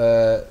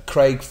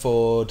 Craig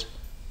Ford,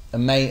 a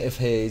mate of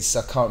his,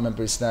 I can't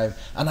remember his name,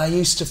 and I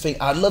used to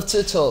think I'd love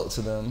to talk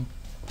to them,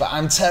 but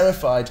I'm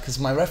terrified because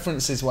my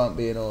references won't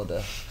be in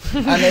order.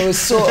 And there was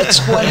sort of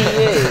 20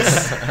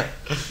 years.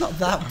 Not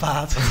that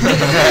bad.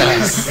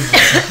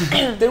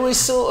 There was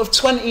sort of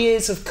 20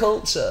 years of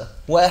culture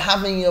where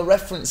having your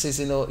references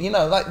in order, you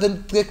know, like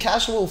the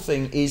casual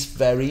thing is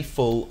very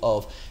full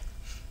of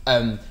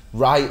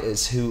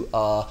writers who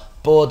are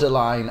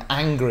borderline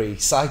angry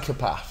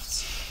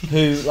psychopaths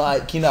who,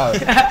 like, you know,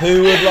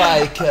 who would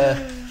like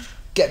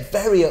get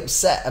very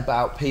upset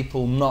about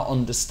people not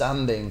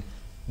understanding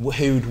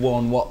who'd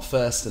worn what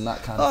first and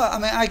that kind of. Oh, I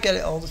mean, I get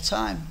it all the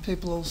time.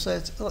 People will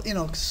say, you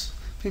know, 'cause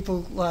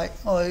people like,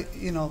 oh,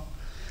 you know,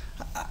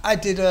 I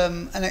did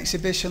an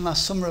exhibition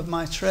last summer of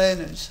my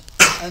trainers,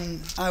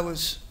 and I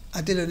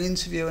did an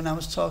interview and I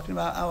was talking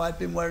about how I'd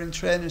been wearing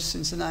trainers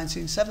since the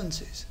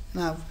 1970s.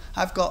 Now,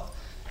 I've got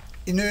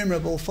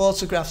innumerable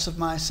photographs of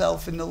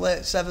myself in the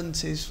late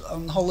 70s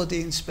on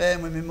holiday in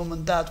Spain with my mum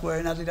and dad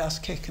wearing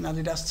Adidas kick and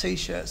Adidas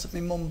t-shirts that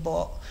my mum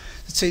bought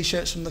the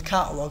t-shirts from the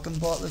catalogue and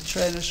bought the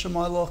trainers from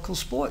my local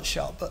sports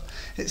shop. But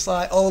it's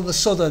like all of a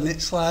sudden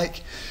it's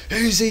like,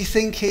 who's he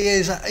think he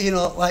is? You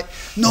know, like,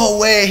 no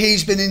way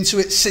he's been into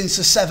it since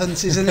the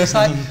 70s. And it's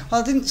like,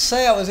 well, I didn't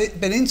say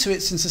been into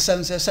it since the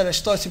 70s. I said I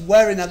started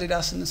wearing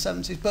Adidas in the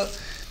 70s. But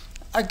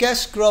I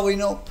guess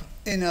growing up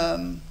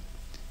in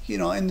you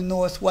know, in the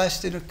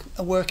Northwest, in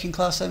a working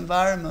class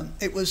environment,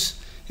 it was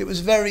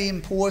very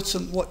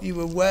important what you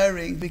were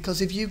wearing, because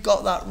if you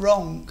got that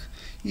wrong,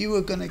 you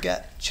were going to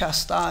get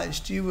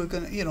chastised. You were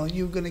going to, you know,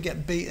 you were going to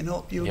get beaten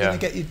up. You were going to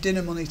get your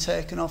dinner money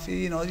taken off you.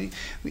 You know,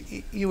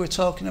 you were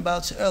talking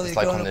about it earlier,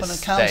 like growing up on a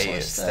council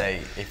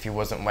estate. If you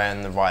wasn't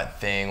wearing the right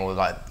thing, or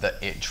like the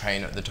it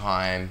train at the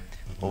time,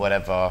 or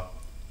whatever,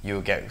 you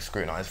will get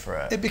scrutinised for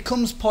it. It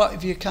becomes part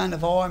of your kind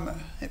of armour.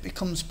 It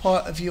becomes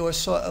part of your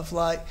sort of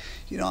like,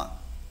 you know,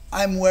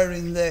 I'm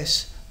wearing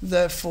this,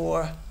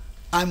 therefore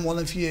I'm one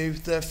of you,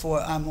 therefore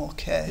I'm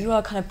okay. You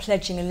are kind of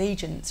pledging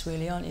allegiance,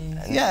 really, aren't you?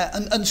 Yeah,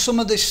 and some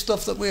of this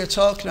stuff that we're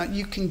talking about,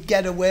 you can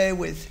get away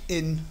with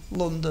in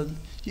London,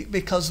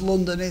 because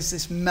London is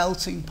this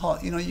melting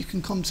pot. You know, you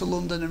can come to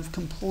London and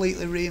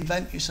completely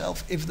reinvent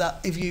yourself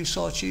if you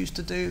so choose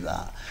to do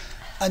that,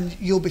 and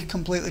you'll be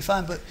completely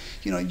fine. But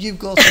you know, you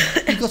go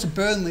to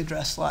Burnley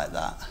dressed like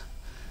that,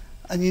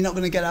 and you're not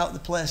going to get out of the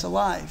place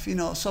alive. You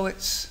know, so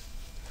it's.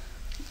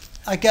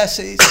 I guess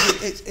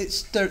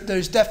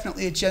there's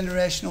definitely a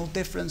generational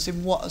difference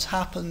in what has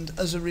happened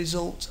as a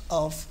result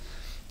of,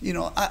 you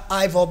know,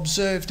 I've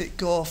observed it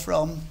go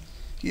from,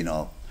 you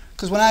know,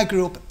 because when I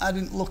grew up, I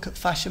didn't look at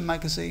fashion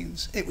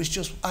magazines. It was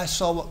just, I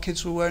saw what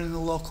kids were wearing in the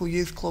local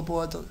youth club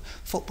or the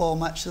football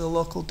match to the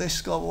local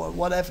disco or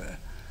whatever.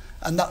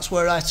 And that's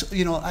where I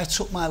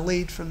took my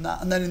lead from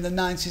that. And then in the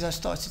 90s, I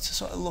started to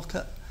sort of look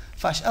at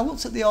fashion. I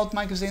looked at the odd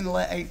magazine in the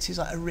late 80s,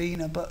 like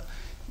Arena, but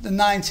the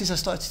 90s I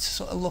started to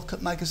sort of look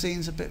at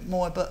magazines a bit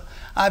more, but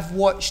I've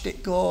watched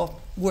it go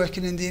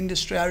working in the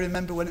industry. I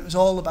remember when it was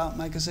all about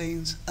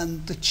magazines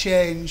and the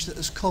change that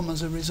has come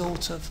as a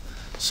result of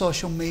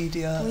social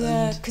media. Well,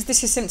 yeah, because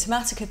this is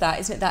symptomatic of that,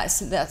 isn't it?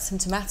 That's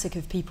symptomatic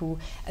of people,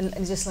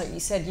 and just like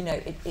you said, you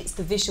know, it's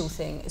the visual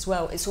thing as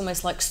well. It's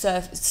almost like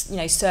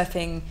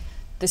surfing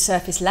the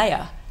surface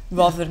layer,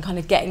 rather than kind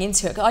of getting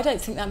into it. I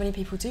don't think that many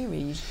people do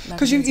read.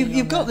 Because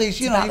you've got these,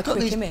 you know,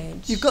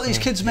 you've got these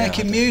kids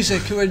making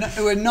music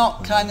who are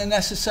not kind of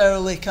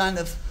necessarily kind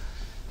of,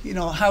 you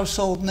know,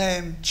 household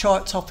name,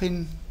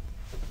 chart-topping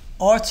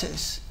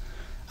artists,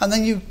 and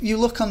then you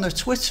look on their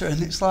Twitter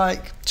and it's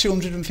like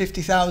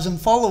 250,000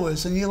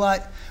 followers, and you're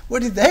like, where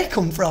did they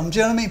come from? Do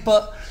you know what I mean?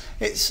 But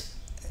it's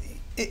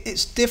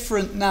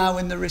different now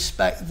in the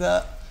respect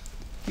that,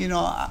 you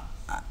know,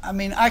 I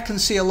mean, I can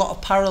see a lot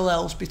of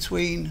parallels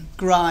between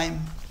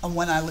grime and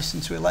when I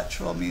listen to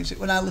electro music.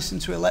 When I listen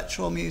to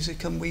electro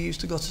music, and we used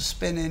to go to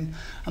Spinning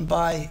and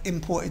buy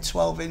imported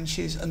 12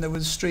 inches, and there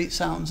was Street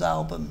Sounds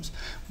albums,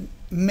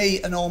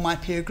 me and all my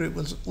peer group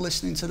was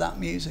listening to that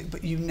music,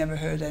 but you never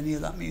heard any of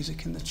that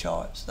music in the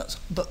charts.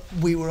 But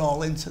we were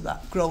all into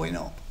that growing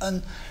up.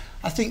 And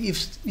I think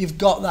you've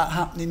got that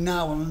happening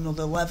now on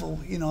another level.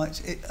 You know,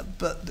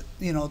 but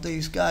you know,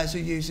 these guys are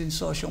using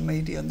social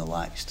media and the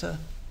likes to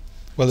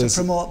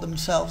promote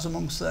themselves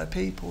amongst their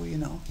people, you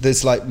know.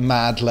 There's like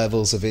mad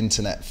levels of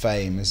internet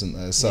fame, isn't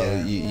there?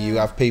 So you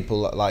have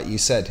people, like you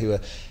said, who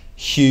are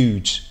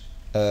huge.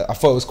 I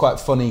thought it was quite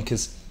funny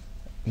because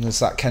there's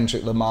that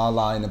Kendrick Lamar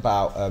line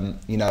about,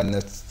 you know, in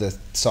the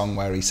song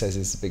where he says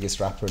he's the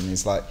biggest rapper, and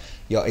he's like,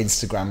 your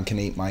Instagram can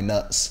eat my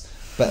nuts.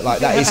 But like,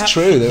 that is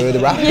true. There are the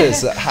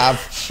rappers that have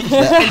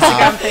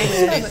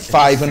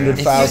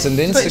 500,000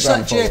 Instagram but it's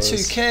like followers.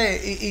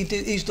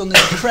 J2K, he's done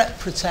this Prep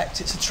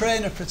Protect. It's a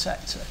trainer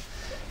protector.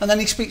 And then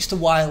he speaks to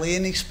Wiley,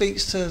 and he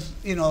speaks to,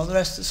 you know, the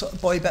rest of the sort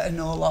of Boy Better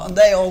Know a lot, and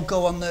they all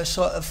go on their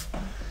sort of,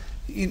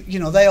 you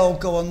know, they all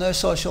go on their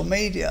social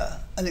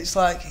media, and it's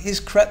like his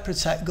Crep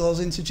Protect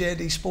goes into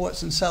JD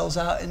Sports and sells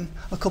out in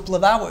a couple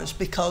of hours,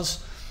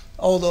 because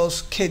all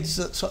those kids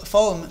that sort of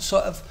follow him,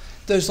 sort of,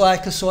 there's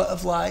like a sort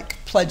of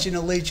like pledging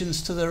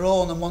allegiance to their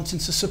own and wanting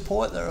to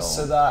support their own.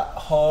 So that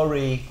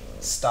hoary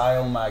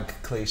style mag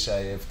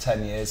cliche of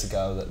 10 years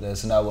ago that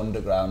there's no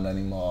underground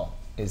anymore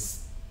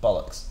is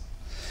bollocks.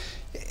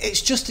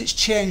 It's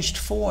changed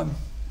form.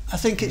 I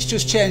think it's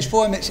just changed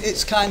form.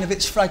 It's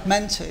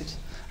fragmented,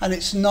 and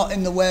it's not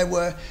in the way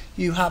where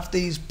you have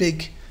these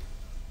big,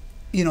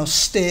 you know,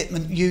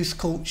 statement youth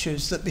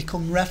cultures that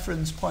become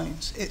reference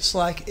points. It's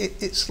like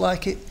it,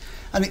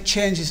 and it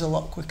changes a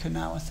lot quicker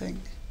now, I think.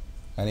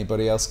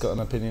 Anybody else got an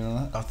opinion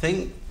on that? I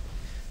think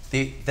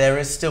there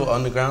is still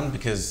underground,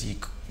 because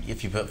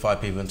if you put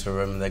 5 people into a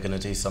room, they're going to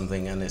do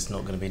something and it's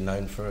not going to be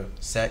known for a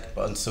sec,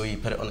 but until you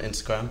put it on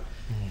Instagram,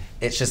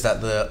 it's just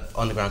that the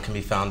underground can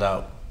be found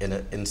out in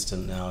an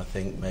instant now, I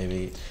think,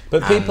 maybe.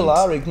 But people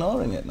are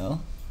ignoring it,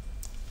 no?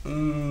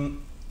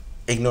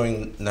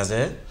 Ignoring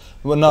Nasir?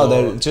 Well, no,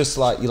 they're just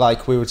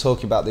like we were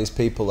talking about these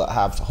people that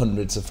have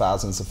hundreds of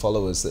thousands of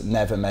followers that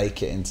never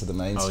make it into the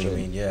mainstream. Oh, you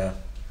mean, yeah.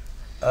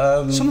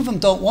 Some of them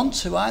don't want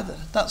to either.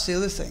 That's the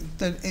other thing.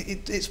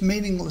 It's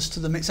meaningless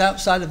to them. It's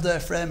outside of their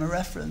frame of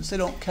reference. They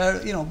don't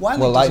care. You know why?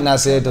 Well, like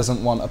Nasir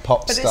doesn't want a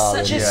pop star.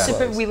 But it's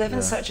such a we live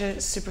in such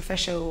a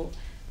superficial,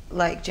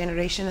 like,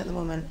 generation at the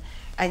moment,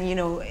 and you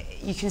know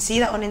you can see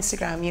that on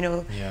Instagram. You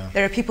know,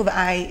 there are people that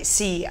I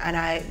see and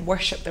I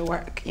worship their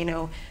work. You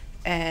know,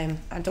 I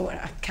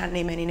can't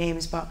name any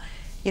names, but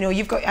you know,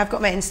 I've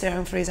got my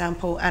Instagram, for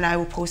example, and I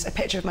will post a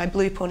picture of my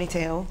blue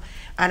ponytail,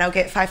 and I'll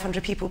get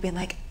 500 people being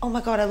like, "Oh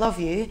my God, I love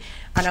you,"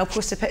 and I'll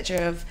post a picture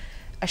of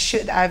a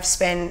shoot that I've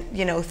spent,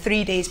 you know,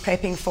 3 days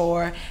prepping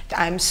for, that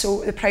I'm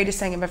the proudest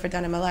thing I've ever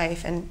done in my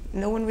life, and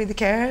no one really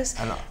cares.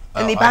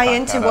 And they buy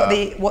into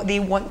what they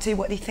want to,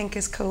 what they think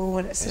is cool,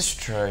 and it's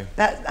true.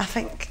 That I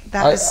think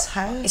that is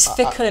how it's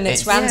fickle and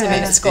it's random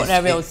and it's got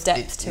no real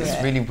depth to it.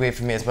 It's really weird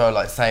for me as well.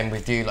 Like same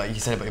with you, like you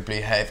said about your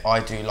blue hair. If I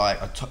do like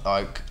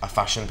a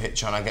fashion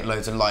picture and I get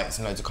loads of likes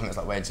and loads of comments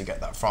like, where did you get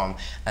that from?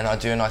 And I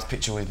do a nice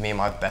picture with me and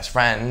my best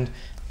friend,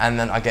 and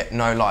then I get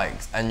no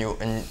likes, and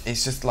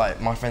it's just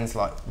like my friends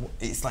like,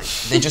 it's like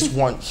they just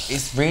want.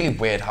 It's really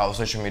weird how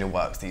social media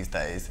works these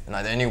days, and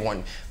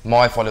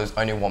my followers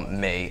only want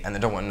me, and they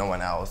don't want no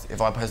one else.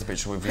 If I post a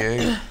picture with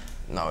you,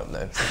 no.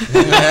 But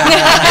you know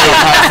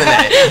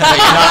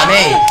what I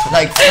mean?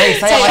 Like say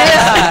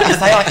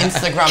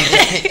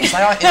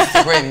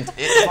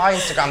I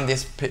Instagram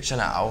this picture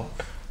now.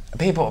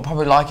 People will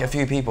probably like it, a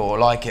few people will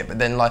like it, but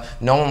then like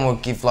no one will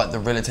give like the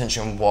real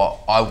attention what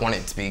I want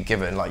it to be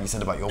given, like you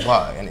said about your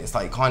work, and it's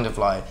like kind of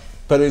like.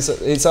 But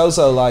it's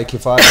also like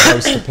if I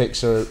post a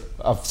picture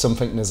of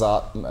something Nasir's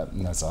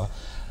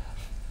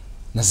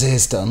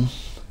done,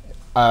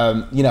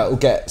 you know, it'll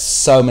get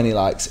so many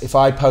likes. If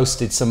I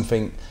posted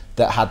something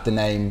that had the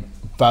name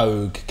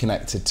Vogue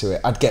connected to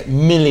it, I'd get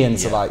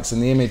millions of likes,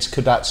 and the image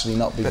could actually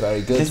not be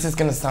very good. This is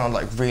going to sound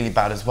like really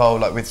bad as well,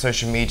 like with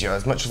social media.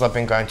 As much as I've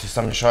been going to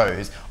some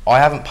shows, I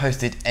haven't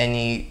posted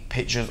any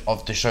pictures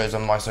of the shows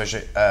on my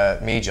social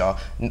media.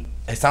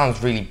 It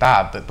sounds really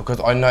bad, but because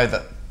I know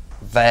that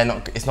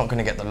it's not going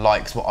to get the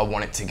likes what I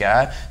want it to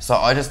get, so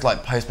I just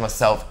like post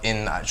myself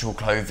in actual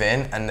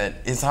clothing, and then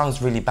it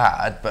sounds really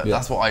bad, but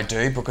that's what I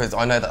do because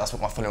I know that that's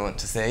what my followers want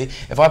to see.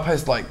 If I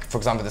post like, for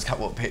example, this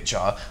catwalk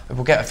picture, it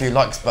will get a few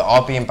likes, but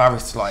I'll be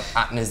embarrassed to like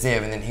at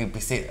Nasir, and then he'll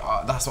be see.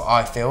 That's what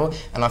I feel,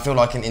 and I feel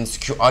like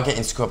I get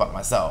insecure about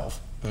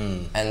myself.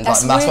 And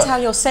that's weird how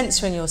you're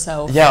censoring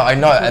yourself. Yeah, I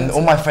know, and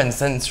all my friends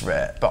censor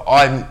it, but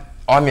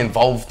I'm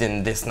involved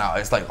in this now.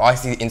 It's like I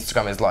see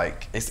Instagram as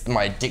like it's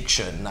my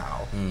addiction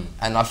now,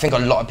 and I think a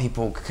lot of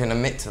people can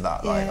admit to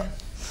that. Like,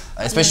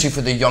 especially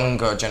for the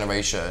younger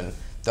generation,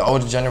 the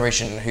older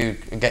generation who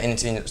get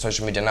into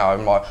social media now.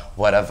 I'm like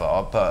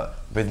whatever, but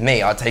with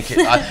me, I take it.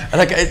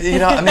 Like you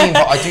know what I mean.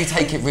 But I do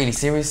take it really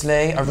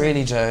seriously. I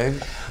really do.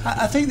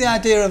 I think the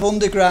idea of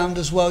underground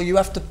as well, you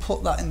have to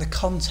put that in the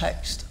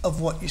context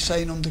of what you're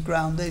saying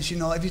underground is. You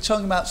know, if you're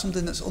talking about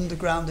something that's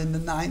underground in the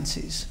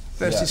 90s.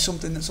 Versus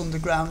something that's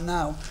underground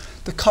now,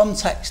 the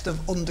context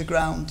of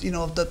underground, you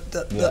know,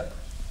 that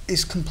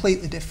is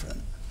completely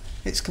different.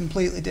 It's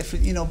completely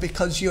different, you know,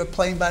 because you're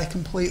playing by a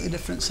completely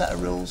different set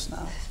of rules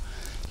now.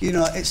 You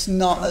know, it's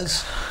not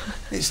as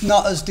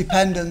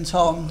dependent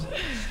on,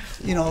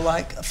 you know,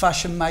 like a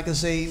fashion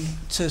magazine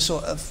to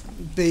sort of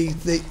be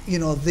the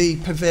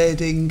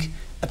pervading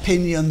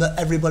opinion that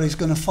everybody's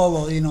going to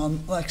follow. You know,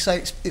 and like I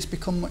say, it's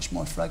become much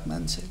more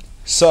fragmented.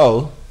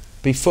 So,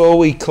 before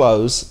we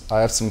close,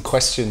 I have some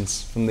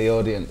questions from the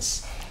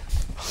audience,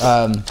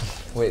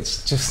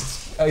 which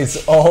just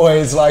is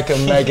always like a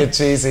mega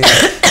cheesy,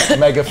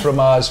 mega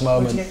fromage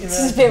moment. This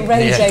is a bit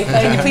rage,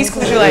 Can you please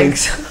close your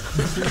legs?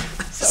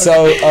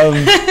 So,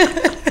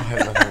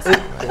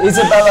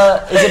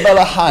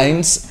 Isabella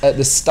Hines at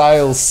the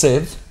Style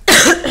Sieve.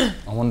 I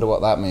wonder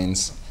what that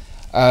means.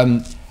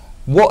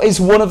 What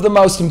is one of the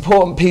most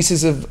important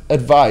pieces of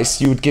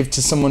advice you would give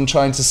to someone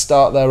trying to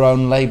start their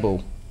own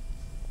label?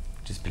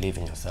 Just believe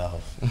in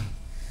yourself.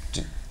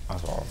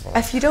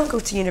 If you don't go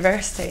to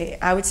university,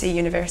 I would say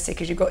university,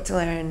 because you've got to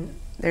learn,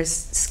 there's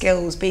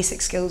skills,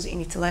 basic skills that you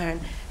need to learn,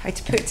 how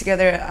to put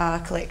together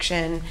a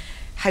collection,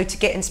 how to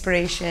get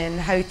inspiration,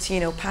 how to, you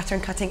know,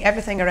 pattern cutting,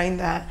 everything around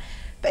that.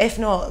 But if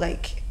not,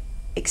 like,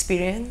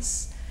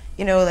 experience,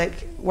 you know,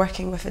 like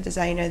working with a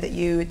designer that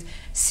you would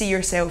see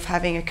yourself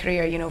having a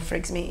career, you know, for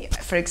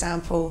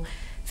example,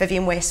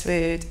 Vivienne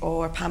Westwood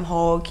or Pam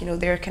Hogg, you know,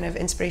 they're kind of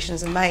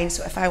inspirations of mine.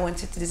 So if I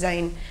wanted to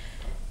design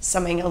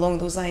something along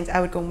those lines,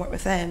 I would go and work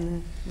with them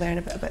and learn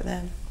a bit about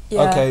them.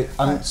 Yeah. Okay,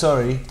 I'm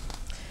sorry.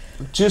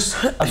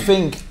 I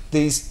think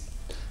this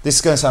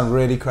is going to sound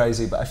really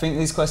crazy, but I think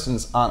these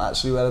questions aren't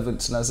actually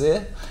relevant to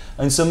Nasir.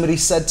 And somebody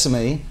said to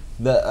me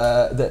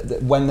that,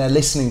 that when they're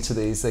listening to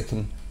these, they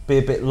can be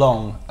a bit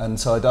long, and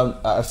so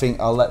I think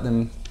I'll let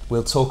them.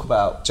 We'll talk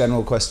about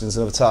general questions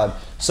another time.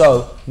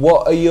 So,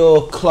 what are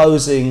your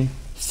closing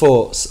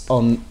thoughts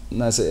on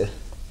Nasir?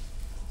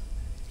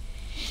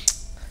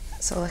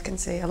 That's all I can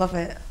say. I love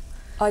it.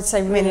 I'd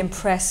say really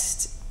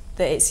impressed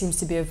that it seems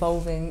to be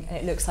evolving and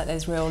it looks like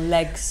there's real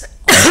legs.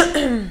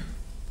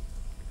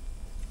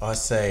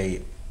 I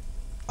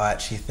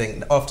actually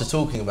think, after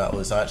talking about all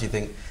this, I actually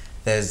think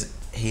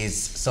he's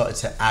started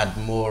to add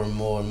more and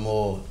more and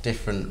more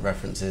different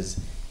references,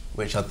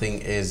 which I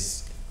think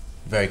is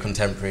very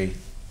contemporary,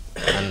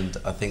 and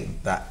I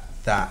think that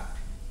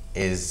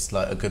is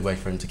like a good way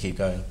for him to keep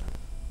going.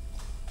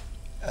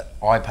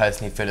 I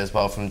personally feel as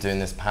well from doing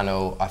this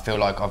panel, I feel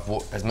like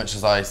as much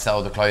as I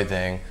sell the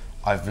clothing,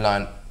 I've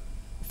learnt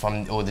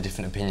from all the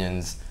different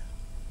opinions.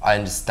 I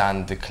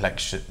understand the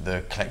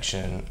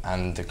collection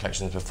and the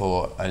collections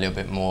before a little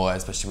bit more,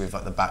 especially with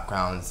like the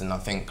backgrounds, and I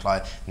think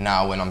like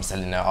now when I'm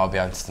selling it, I'll be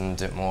able to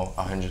do it more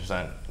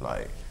 100%.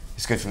 Like,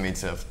 it's good for me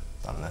to have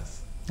done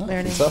this. Oh,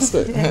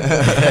 fantastic.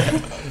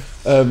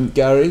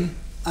 Gary?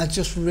 I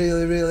just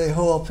really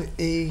hope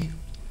he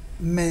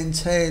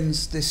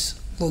maintains this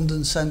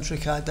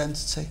London-centric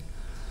identity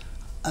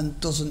and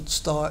doesn't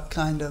start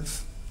kind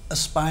of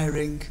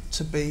aspiring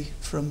to be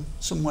from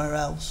somewhere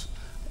else,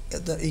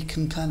 that he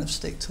can kind of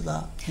stick to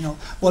that, you know,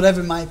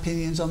 whatever my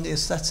opinions on the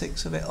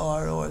aesthetics of it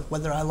are, or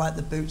whether I like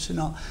the boots or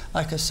not.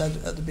 Like I said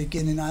at the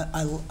beginning,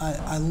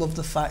 I love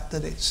the fact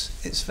that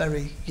it's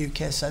very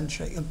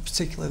UK-centric, and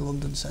particularly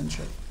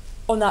London-centric.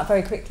 On that,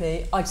 very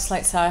quickly, I'd just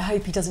like to say I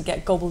hope he doesn't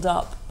get gobbled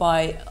up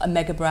by a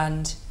mega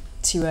brand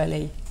too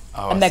early.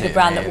 A mega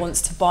brand that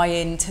wants to buy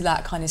into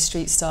that kind of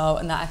street style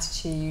and that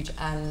attitude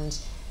and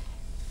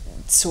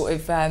sort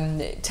of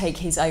take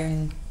his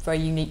own very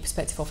unique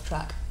perspective off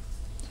track.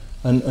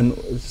 And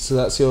so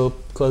that's your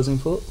closing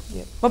thought?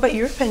 Yeah. What about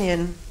your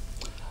opinion?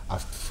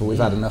 We've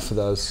had enough of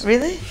those.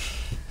 Really?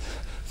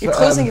 Your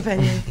closing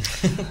opinion?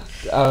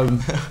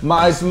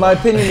 My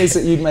opinion is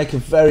that you'd make a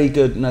very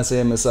good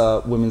Nasir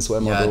Mazhar women's wear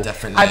model. Yeah,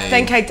 definitely. I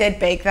think I did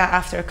bake that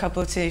after a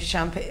couple too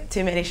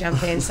many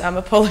champagnes, so I'm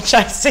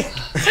apologising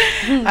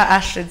at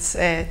Astrid's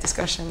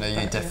discussion. No,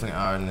 you definitely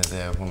are a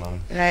Nasir woman.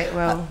 Right,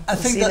 well, I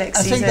think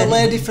the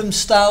lady from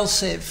Style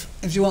Sieve,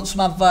 if you want some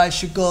advice,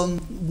 should go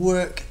and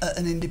work at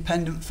an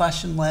independent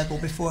fashion label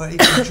before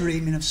even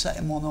dreaming of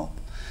setting one up,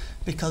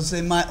 because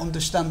they might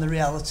understand the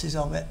realities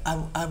of it.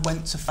 I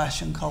went to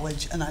fashion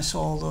college and I saw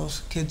all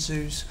those kids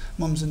whose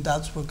mums and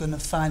dads were going to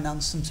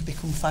finance them to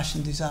become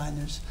fashion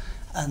designers,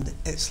 and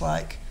it's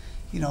like,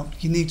 you know,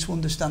 you need to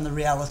understand the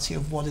reality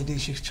of what it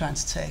is you're trying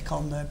to take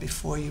on there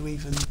before you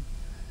even,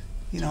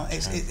 you know,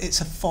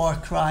 it's a far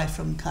cry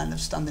from kind of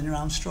standing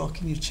around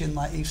stroking your chin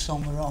like Yves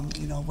Saint Laurent,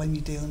 you know, when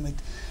you're dealing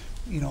with,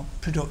 you know,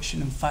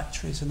 production and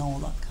factories and all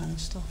that kind of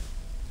stuff.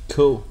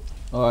 Cool.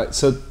 All right,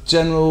 so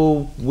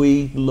general,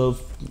 we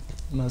love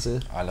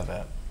Nasir. I love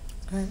it.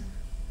 Right.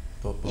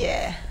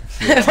 Yeah.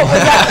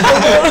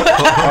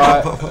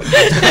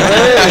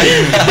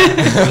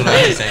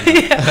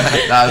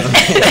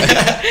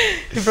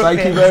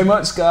 Thank you very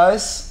much,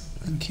 guys.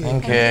 Thank you.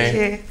 Thank you. Thank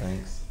you.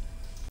 Thanks.